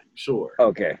why not. Sure.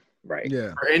 Okay. Right.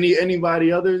 Yeah. Or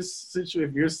anybody other's situation.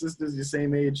 If your sister's your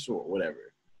same age, sure,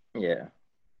 whatever. Yeah.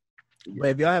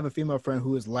 But if y'all have a female friend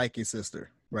who is like your sister,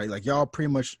 right? Like y'all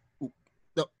pretty much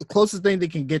the closest thing they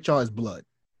can get y'all is blood.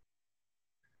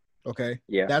 Okay.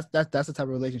 Yeah. That's the type of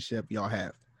relationship y'all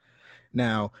have.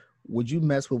 Now, would you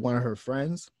mess with one of her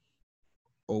friends,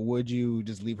 or would you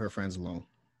just leave her friends alone?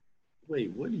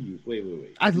 Wait.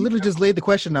 I literally just laid the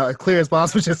question out as clear as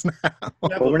possible just now.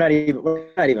 But we're not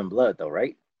even blood though,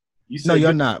 right? No,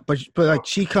 you're not. But like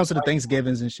she comes to the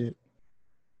Thanksgivings and shit.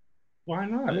 Why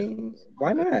not? I mean,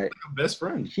 why not? Like a best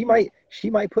friend. She might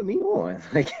put me on.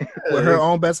 Like with her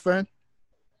own best friend?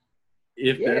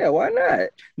 Why not?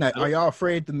 Now, are y'all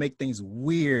afraid to make things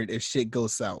weird if shit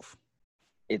goes south?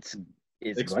 It's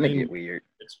gonna get weird.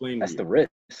 Explain. That's the risk.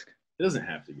 It doesn't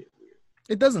have to get weird.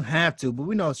 It doesn't have to, but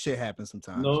we know shit happens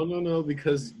sometimes. No,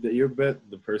 because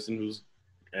the person who's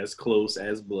as close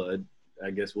as blood,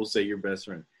 I guess we'll say your best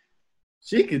friend.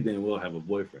 She could then will have a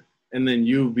boyfriend, and then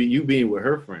you being with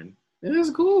her friend, and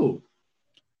it's cool.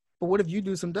 But what if you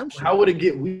do some dumb shit? How would it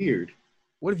get weird?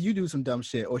 What if you do some dumb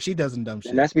shit, or she does some dumb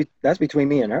shit? And that's between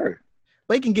me and her.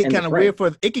 But it can get kind of weird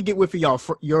it can get weird for y'all.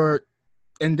 For your,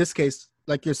 in this case,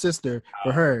 like your sister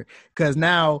for her, because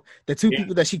now the two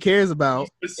people that she cares about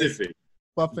specific.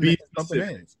 Bumping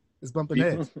heads. It's bumping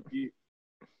heads.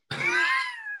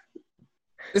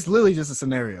 It's literally just a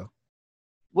scenario.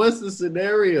 What's the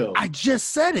scenario? I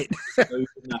just said it.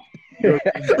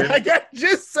 Like I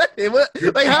just said it. What,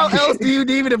 like how else do you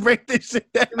need me to break this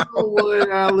shit down? You know what,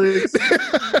 Alex?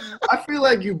 I feel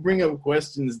like you bring up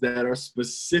questions that are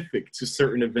specific to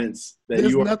certain events that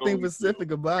There's you are nothing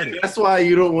specific about it. That's why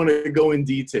you don't want to go in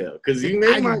detail because you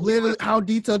made literally. How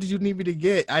detailed did you need me to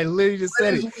get? I literally just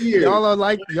said it. Weird. Y'all are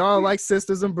like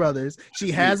sisters and brothers.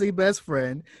 She has a best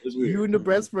friend. You and the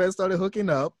best friend started hooking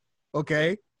up.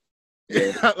 Okay.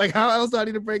 Yeah. Like how else do I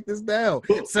need to break this down?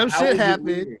 Some shit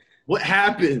happened. What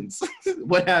happens?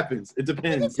 What happens? It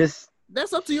depends.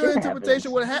 That's up to your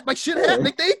interpretation. What happened? Like shit happened.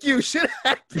 Like, thank you. Shit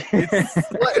happened.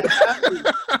 What happened?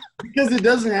 Because it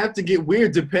doesn't have to get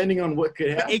weird depending on what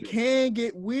could happen. It can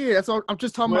get weird. That's all I'm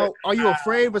just talking about. Are you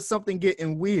afraid of something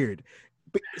getting weird?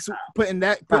 So putting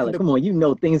that Tyler, come on, you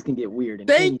know things can get weird. In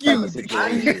thank you.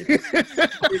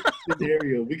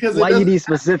 Scenario because why you need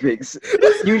specifics?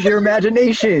 Use your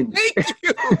imagination. Thank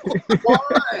you.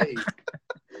 Why?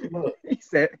 Look,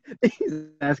 he's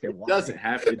asking why. It doesn't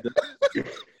happen. Yo,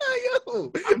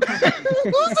 who's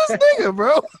this nigga,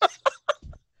 bro?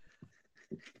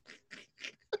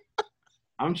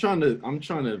 I'm trying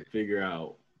to figure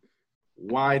out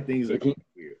why things are getting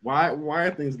weird. Why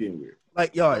are things getting weird?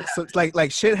 Like, yo, so it's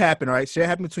like shit happened, right? Shit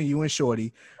happened between you and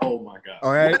Shorty. Oh my god!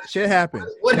 All right, shit happened.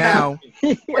 What now,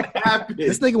 happened? What happened?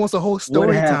 This nigga wants a whole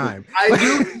story time. I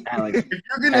do, Alex. If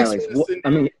you're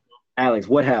gonna Alex,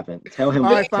 what happened? Tell him.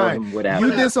 All right, tell fine. him what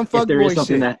happened. You did some fuckboy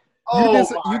shit.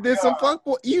 You did some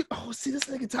fuckboy. See, this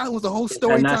nigga Tyler was a whole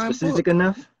story time. Not specific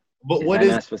enough. But what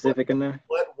is not specific enough?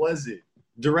 What was it?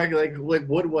 Direct, like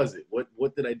what was it?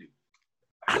 What did I do?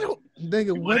 I don't,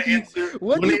 nigga.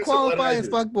 What do you qualify as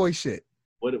fuckboy shit?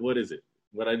 What is it?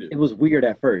 What I do? It was weird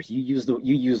at first. You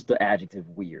used the adjective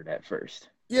weird at first.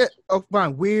 Yeah, oh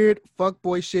fine, weird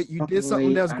fuckboy shit. You did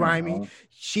something that was grimy.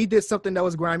 She did something that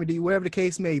was grimy to you, whatever the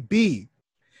case may be.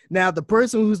 Now, the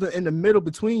person who's in the middle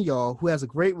between y'all, who has a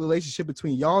great relationship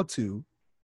between y'all two,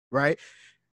 right?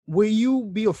 Will you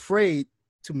be afraid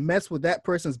to mess with that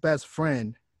person's best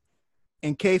friend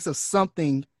in case of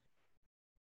something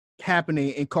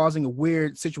happening and causing a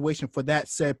weird situation for that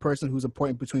said person who's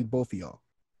important between both of y'all?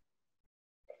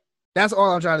 That's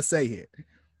all I'm trying to say here.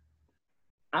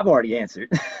 I've already answered.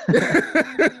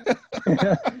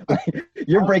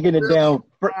 You're breaking it down.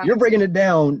 You're breaking it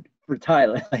down for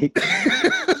Tyler. Like,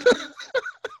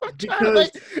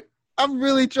 I'm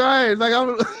really trying. Like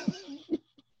I'm.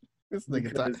 This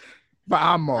nigga. But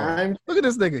I'm Maul. Look at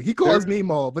this nigga. He calls me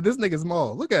Maul, but this nigga's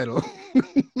Maul. Look at him.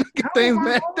 Making things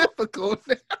mad difficult.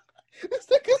 This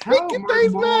nigga's making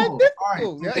things mad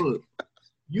difficult. Right, so look,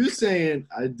 you saying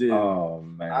I did? Oh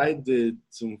man, I did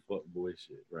some fuckboy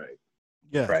shit, right?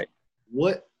 Yeah. Right.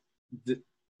 What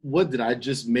did I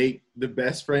just make the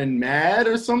best friend mad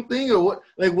or something, or what?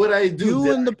 Like what I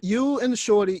do? You and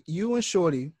Shorty.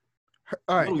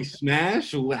 All right. Did we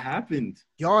smash or what happened?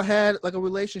 Y'all had like a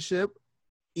relationship.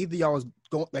 Either y'all was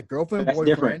going like girlfriend, That's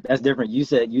boyfriend. Different. That's different. You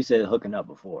said hooking up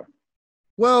before.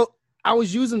 Well, I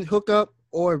was using hookup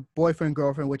or boyfriend,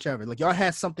 girlfriend, whichever. Like y'all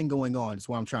had something going on. Is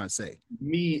what I'm trying to say.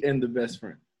 Me and the best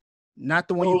friend. Not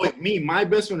the one. Me, my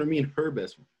best friend, or me and her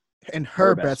best friend. And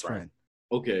her best friend.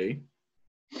 Okay.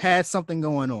 Had something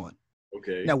going on.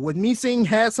 Okay. Now, with me saying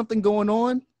had something going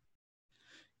on,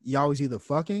 y'all was either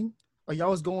fucking or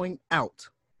y'all was going out.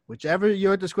 Whichever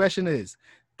your discretion is.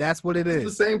 That's what it is.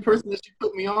 It's the same person that she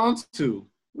put me on to.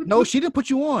 No, she didn't put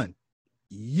you on.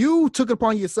 You took it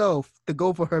upon yourself to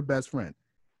go for her best friend.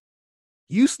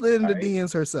 You slid in the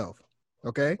DMs herself.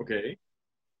 Okay? Okay.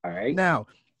 All right. Now,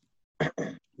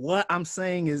 what I'm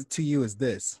saying is to you is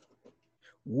this.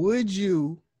 Would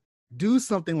you do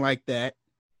something like that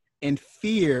in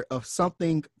fear of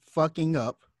something fucking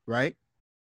up, right?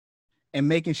 And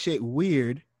making shit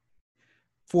weird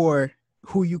for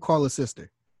who you call a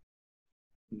sister?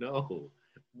 No.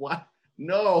 What?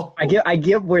 No. I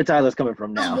get where Tyler's coming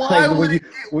from now. Why like would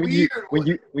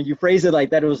when you phrase it like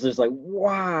that, it was just like,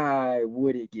 why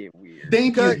would it get weird?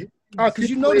 Thank you. Because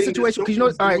you know the situation.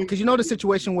 Because you know the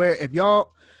situation where if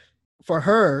y'all, for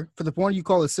the one you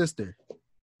call a sister,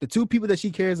 the two people that she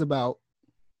cares about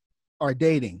are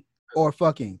dating or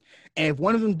fucking, and if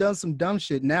one of them does some dumb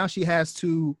shit, now she has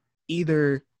to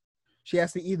either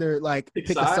like pick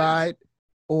a side.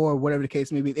 Or whatever the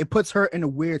case may be, it puts her in a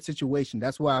weird situation.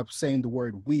 That's why I'm saying the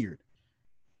word weird.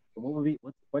 What's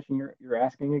the question you're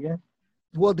asking again?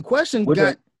 Well, the question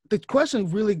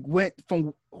really went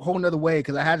from a whole nother way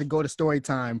because I had to go to story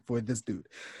time for this dude.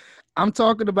 I'm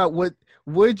talking about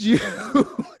would you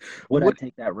would I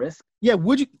take that risk? Yeah,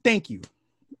 would you? Thank you.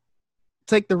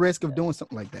 Take the risk of doing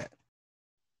something like that.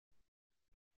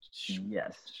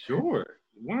 Yes. Sure.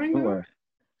 Why not? Sure.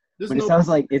 But it sounds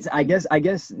like it's. I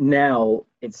guess now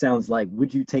it sounds like.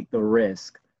 Would you take the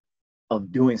risk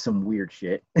of doing some weird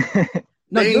shit?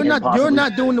 No, you're not. Possibly, you're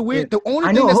not doing the weird. The only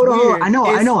I know. Thing that's hold weird. On.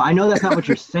 I know. That's not what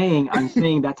you're saying. I'm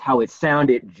saying that's how it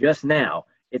sounded just now.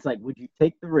 It's like, would you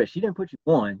take the risk? She didn't put you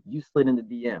on. You slid in the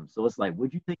DM. So it's like,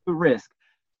 would you take the risk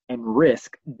and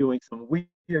risk doing some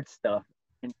weird stuff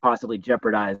and possibly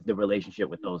jeopardize the relationship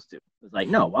with those two? It's like,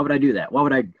 no. Why would I do that? Why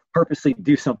would I purposely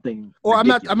do something? Or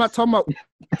ridiculous? I'm not talking about.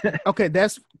 Okay,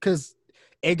 that's because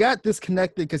it got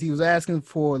disconnected because he was asking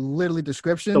for literally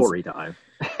descriptions. Story time.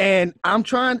 And I'm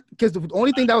trying because the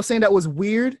only thing that I was saying that was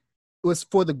weird was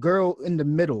for the girl in the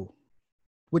middle,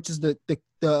 which is the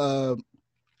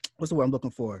what's the word I'm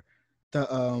looking for?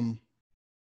 The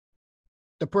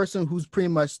person who's pretty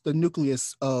much the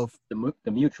nucleus of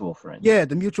the mutual friend. Yeah,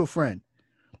 the mutual friend.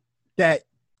 That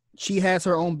she has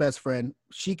her own best friend.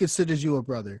 She considers you a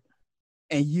brother.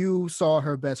 And you saw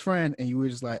her best friend and you were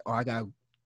just like, oh, I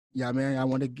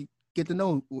want to get to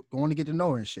know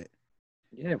her and shit.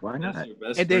 Yeah, why not?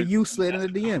 And then you slid in the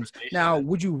DMs. Now,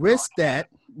 would you risk that?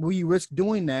 Will you risk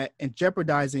doing that and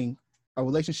jeopardizing a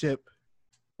relationship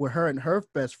with her and her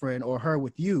best friend or her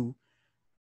with you?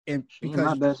 And because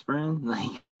my best friend,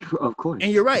 like Of course.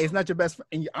 And you're right. It's not your best friend.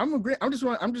 And I'm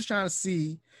just trying to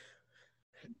see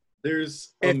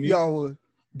there's if y'all will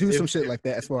do some shit like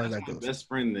that as far as that goes. Best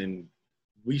friend, then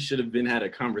we should have had a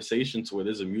conversation to where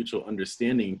there's a mutual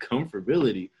understanding and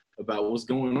comfortability about what's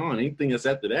going on. Anything that's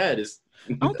after that is.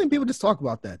 I don't think people just talk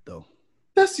about that though.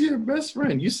 That's your best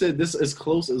friend. You said this as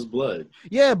close as blood.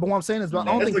 Yeah, but what I'm saying is, I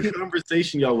don't that's think a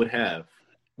conversation y'all would have.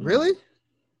 Really?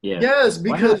 Yeah. Yes,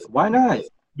 because why not?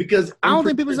 Because I don't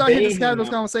think people just out here just have those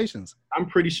conversations. I'm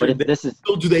pretty sure. But if this is,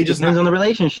 do they just depends on the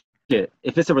relationship.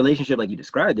 If it's a relationship like you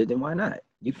described it, then why not?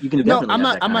 You can definitely.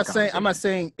 No, I'm not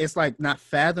saying it's like not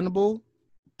fathomable,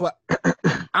 but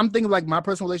I'm thinking like my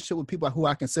personal relationship with people who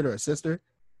I consider a sister.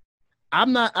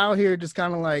 I'm not out here just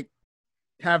kind of like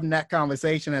having that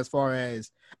conversation as far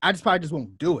as I just probably just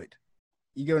won't do it.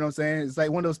 You get what I'm saying? It's like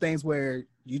one of those things where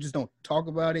you just don't talk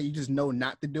about it. You just know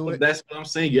not to do it. That's what I'm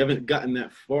saying. You haven't gotten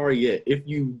that far yet. If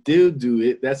you do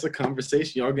it, that's a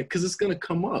conversation y'all get because it's gonna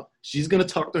come up. She's gonna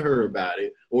talk to her about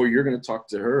it, or you're gonna talk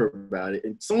to her about it,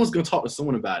 and someone's gonna talk to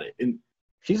someone about it. And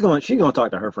she's gonna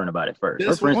talk to her friend about it first.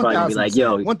 Her friend's probably gonna be like,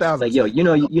 "Yo, 1,000%. Like, yo, you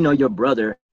know your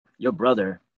brother,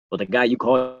 well, the guy you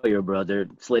call your brother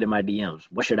slid in my DMs.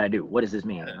 What should I do? What does this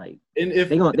mean?" Like, and if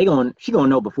she gonna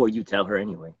know before you tell her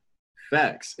anyway.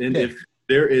 Facts. And if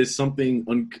there is something,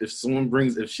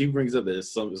 if she brings up that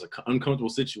it's an uncomfortable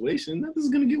situation, that is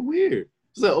gonna get weird.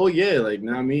 It's like, oh yeah, like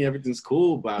now everything's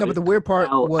cool about it. No, but the weird part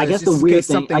was, I guess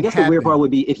the weird part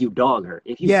would be if you dog her.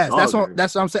 That's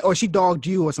what I'm saying. Or she dogged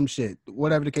you or some shit,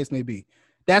 whatever the case may be.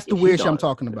 That's the weird shit I'm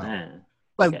talking about. Man.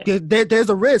 Like there's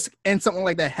a risk in something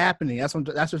like that happening. That's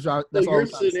all. Your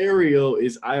scenario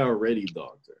is I already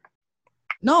dogged her.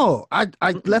 No, I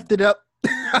left it up.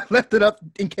 I left it up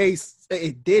in case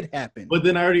it did happen. But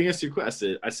then I already answered your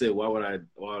question. I said, why would I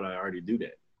already do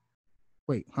that?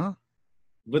 Wait, huh?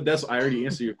 But I already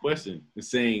answered your question. And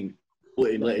saying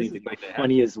wouldn't let anything like that happen.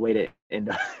 Funniest way to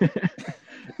end.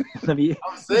 Let me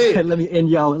end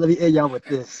y'all with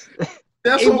this.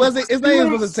 It's not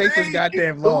even supposed to take this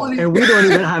goddamn long. And we don't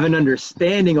even have an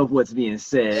understanding of what's being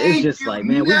said. It's just like,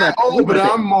 man, but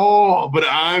I'm more.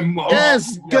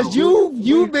 Yes, because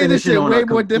you made this shit way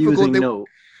more difficult than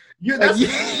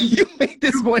you made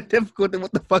this more difficult than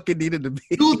what the fuck it needed to be.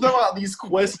 You throw out these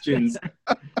questions.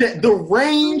 The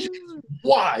range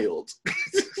wild.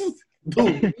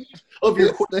 Of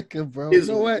your question, bro. You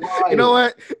know what? Wild. You know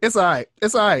what? It's all right.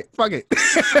 Fuck it.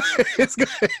 It's good.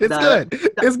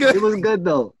 It's good. It was good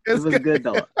though. Good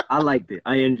though. I liked it.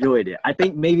 I enjoyed it. I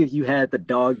think maybe if you had the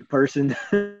dog person,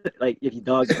 like if you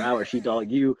dogged her out or she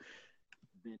dogged you,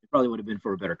 it probably would have been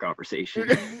for a better conversation.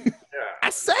 Yeah. I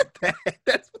said that.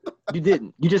 That's what the You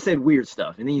didn't. You just said weird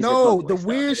stuff, and then you said the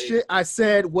weird shit I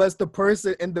said was the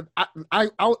person, and I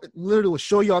literally will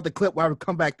show y'all the clip where I would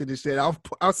come back to this shit.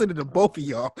 I'll send it to both of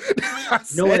y'all.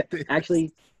 You know what?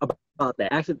 Actually, about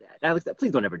that. Actually, Alex,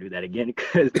 please don't ever do that again,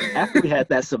 because after we had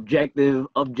that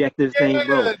objective thing,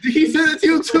 bro. He said it to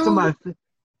you too.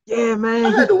 Yeah, man.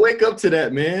 I had to wake up to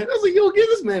that, man. I was like, yo, get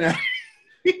this man out.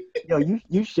 Yo,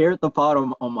 you shared the pod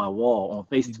on my wall on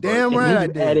Facebook. Damn right I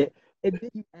did. And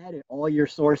then you added all your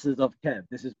sources of Kev.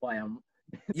 This is why I'm.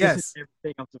 Yes. This is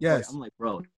everything I'm supporting. Yes. I'm like,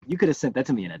 bro, you could have sent that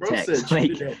to me in a text.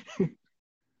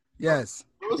 Yes.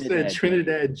 Bro said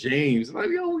Trinidad James. I'm like,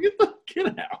 yo,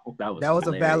 get out. That was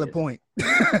a valid point.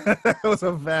 That was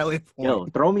a valid point. Yo,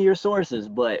 throw me your sources,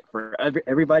 but for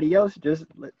everybody else, just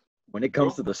when it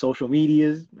comes to the social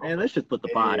medias, man, let's just put the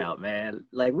pod out, man.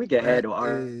 Like we can handle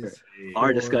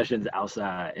our discussions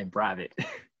outside in private.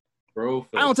 Bro,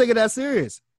 I don't take it that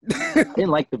serious. I didn't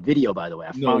like the video, by the way.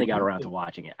 I finally got around to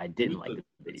watching it. I didn't like the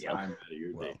video.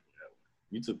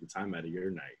 You took the time out of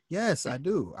your night. Yes, I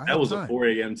do. That was a 4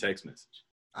 a.m. text message.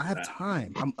 I have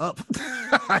time. I'm up.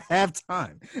 I have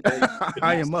time.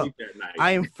 I am up.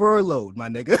 I am furloughed, my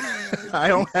nigga. I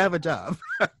don't have a job.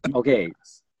 Okay,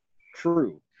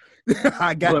 true.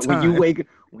 I got time. When you wake up,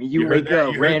 you heard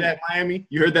that Miami?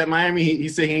 You heard that Miami? He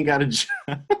said he ain't got a job.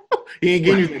 He ain't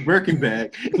getting that Birkin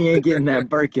bag. He ain't getting that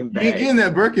Birkin bag. He ain't getting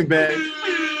that Birkin bag.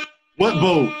 What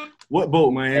boat? What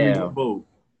boat, Miami? What boat?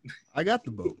 I got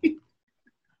the boat.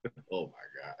 Oh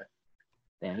my god.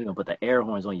 Damn, he's gonna put the air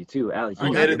horns on you too, Alex.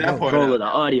 You edit that part. Control of the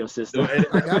audio system.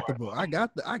 I got the boat.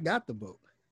 I got the boat.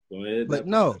 But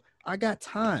no, I got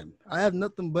time. I have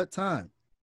nothing but time.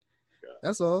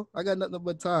 That's all. I got nothing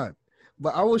but time.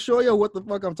 But I will show you what the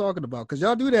fuck I'm talking about. Because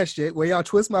y'all do that shit where y'all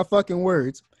twist my fucking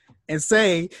words and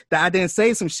say that I didn't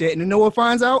say some shit. And you know what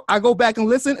finds out? I go back and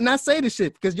listen and I say the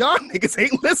shit because y'all niggas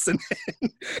ain't listening.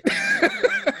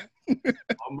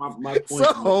 My point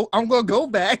so I'm going to go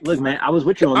back. Look, man, I was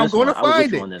with you on this one. I'm going to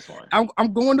find it.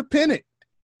 I'm going to pin it.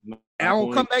 And I'm going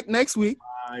to come back next week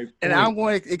and I'm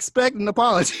going to expect an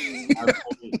apology.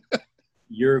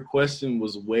 Your question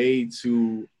was way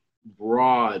too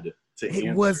broad to answer.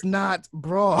 It was not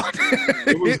broad.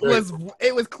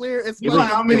 It was clear as you know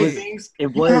how many things.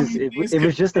 It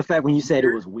was just the fact when you said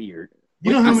it was weird.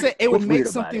 You know how I said it would make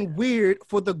something weird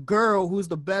for the girl who's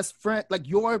the best friend, like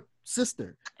your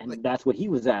sister. And that's what he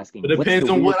was asking. But it depends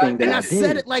on what I did. And I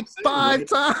said it like 5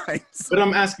 times. But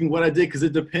I'm asking what I did because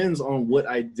it depends on what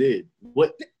I did.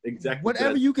 What exactly?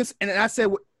 Whatever you can. And I said,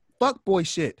 fuckboy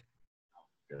shit.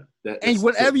 Yeah, and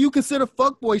whatever you consider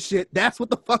fuckboy shit, that's what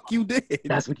the fuck you did.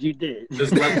 That's what you did. I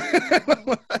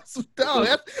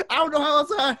don't know how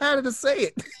else I had to say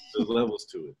it. There's levels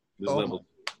to it. Levels.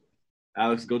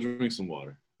 Alex, go drink some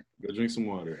water. Go drink some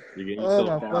water. You're getting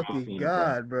yourself. Oh my fucking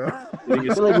god, bro! I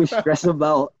feel like we stress them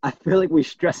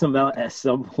out at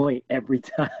some point every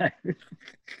time.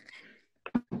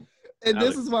 And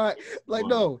Alex, this is why, like,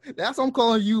 no, that's why I'm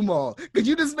calling you Maul. Because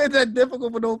you just made that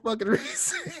difficult for no fucking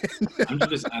reason. I'm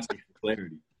just asking for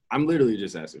clarity. I'm literally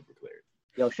just asking for clarity.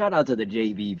 Yo, shout out to the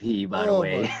JVP, by the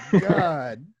way. Oh, my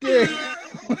God. Damn.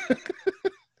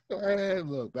 Man,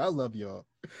 look, I love y'all.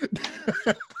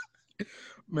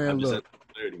 Man, look.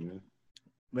 Clarity, man.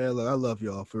 Man, look, I love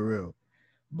y'all, for real.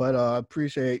 But I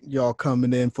appreciate y'all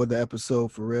coming in for the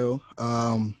episode, for real.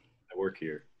 I work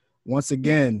here. Once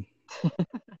again.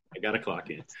 I gotta clock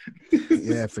in.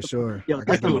 Yeah, for sure. Yo,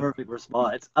 that's the perfect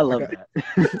response. I love that.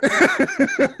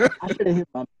 I should have hit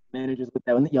my managers with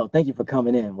that one. Yo, thank you for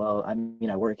coming in. Well, I mean,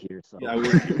 I work here, so. Yeah, I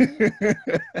work here.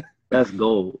 That's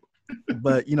gold.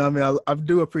 But, you know what I mean? I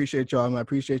do appreciate y'all. I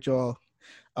appreciate y'all.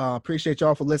 Appreciate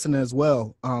y'all for listening as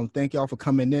well. Thank y'all for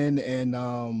coming in. And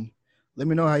let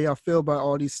me know how y'all feel about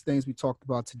all these things we talked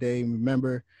about today. And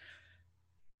remember,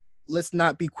 let's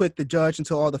not be quick to judge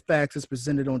until all the facts is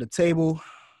presented on the table.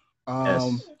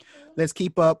 Yes. Let's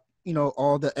keep up, you know,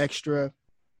 all the extra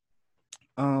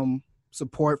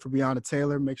support for Breonna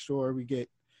Taylor. Make sure we get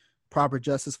proper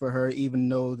justice for her, even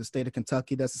though the state of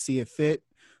Kentucky doesn't see it fit.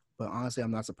 But honestly,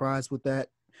 I'm not surprised with that.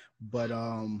 But,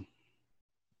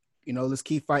 you know, let's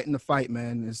keep fighting the fight,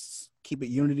 man. Let's keep it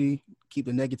unity, keep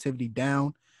the negativity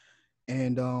down.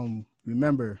 And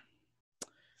remember,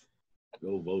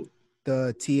 go vote.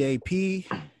 The TAP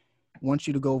wants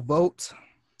you to go vote.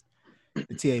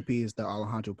 The TAP is the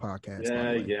Alejandro podcast.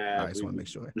 Yeah. I just want to make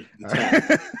sure.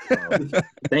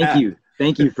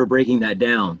 Thank you for breaking that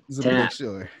down. Just to make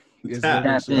sure.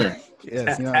 Tap in.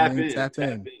 Yes, you know what I mean? Tap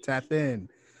in.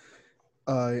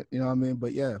 You know what I mean?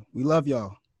 But yeah, we love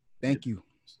y'all. Thank you.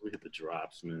 We hit the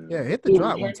drops, man. Yeah, hit the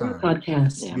drop one time.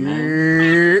 Podcast.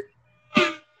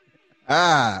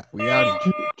 Yeah, we out.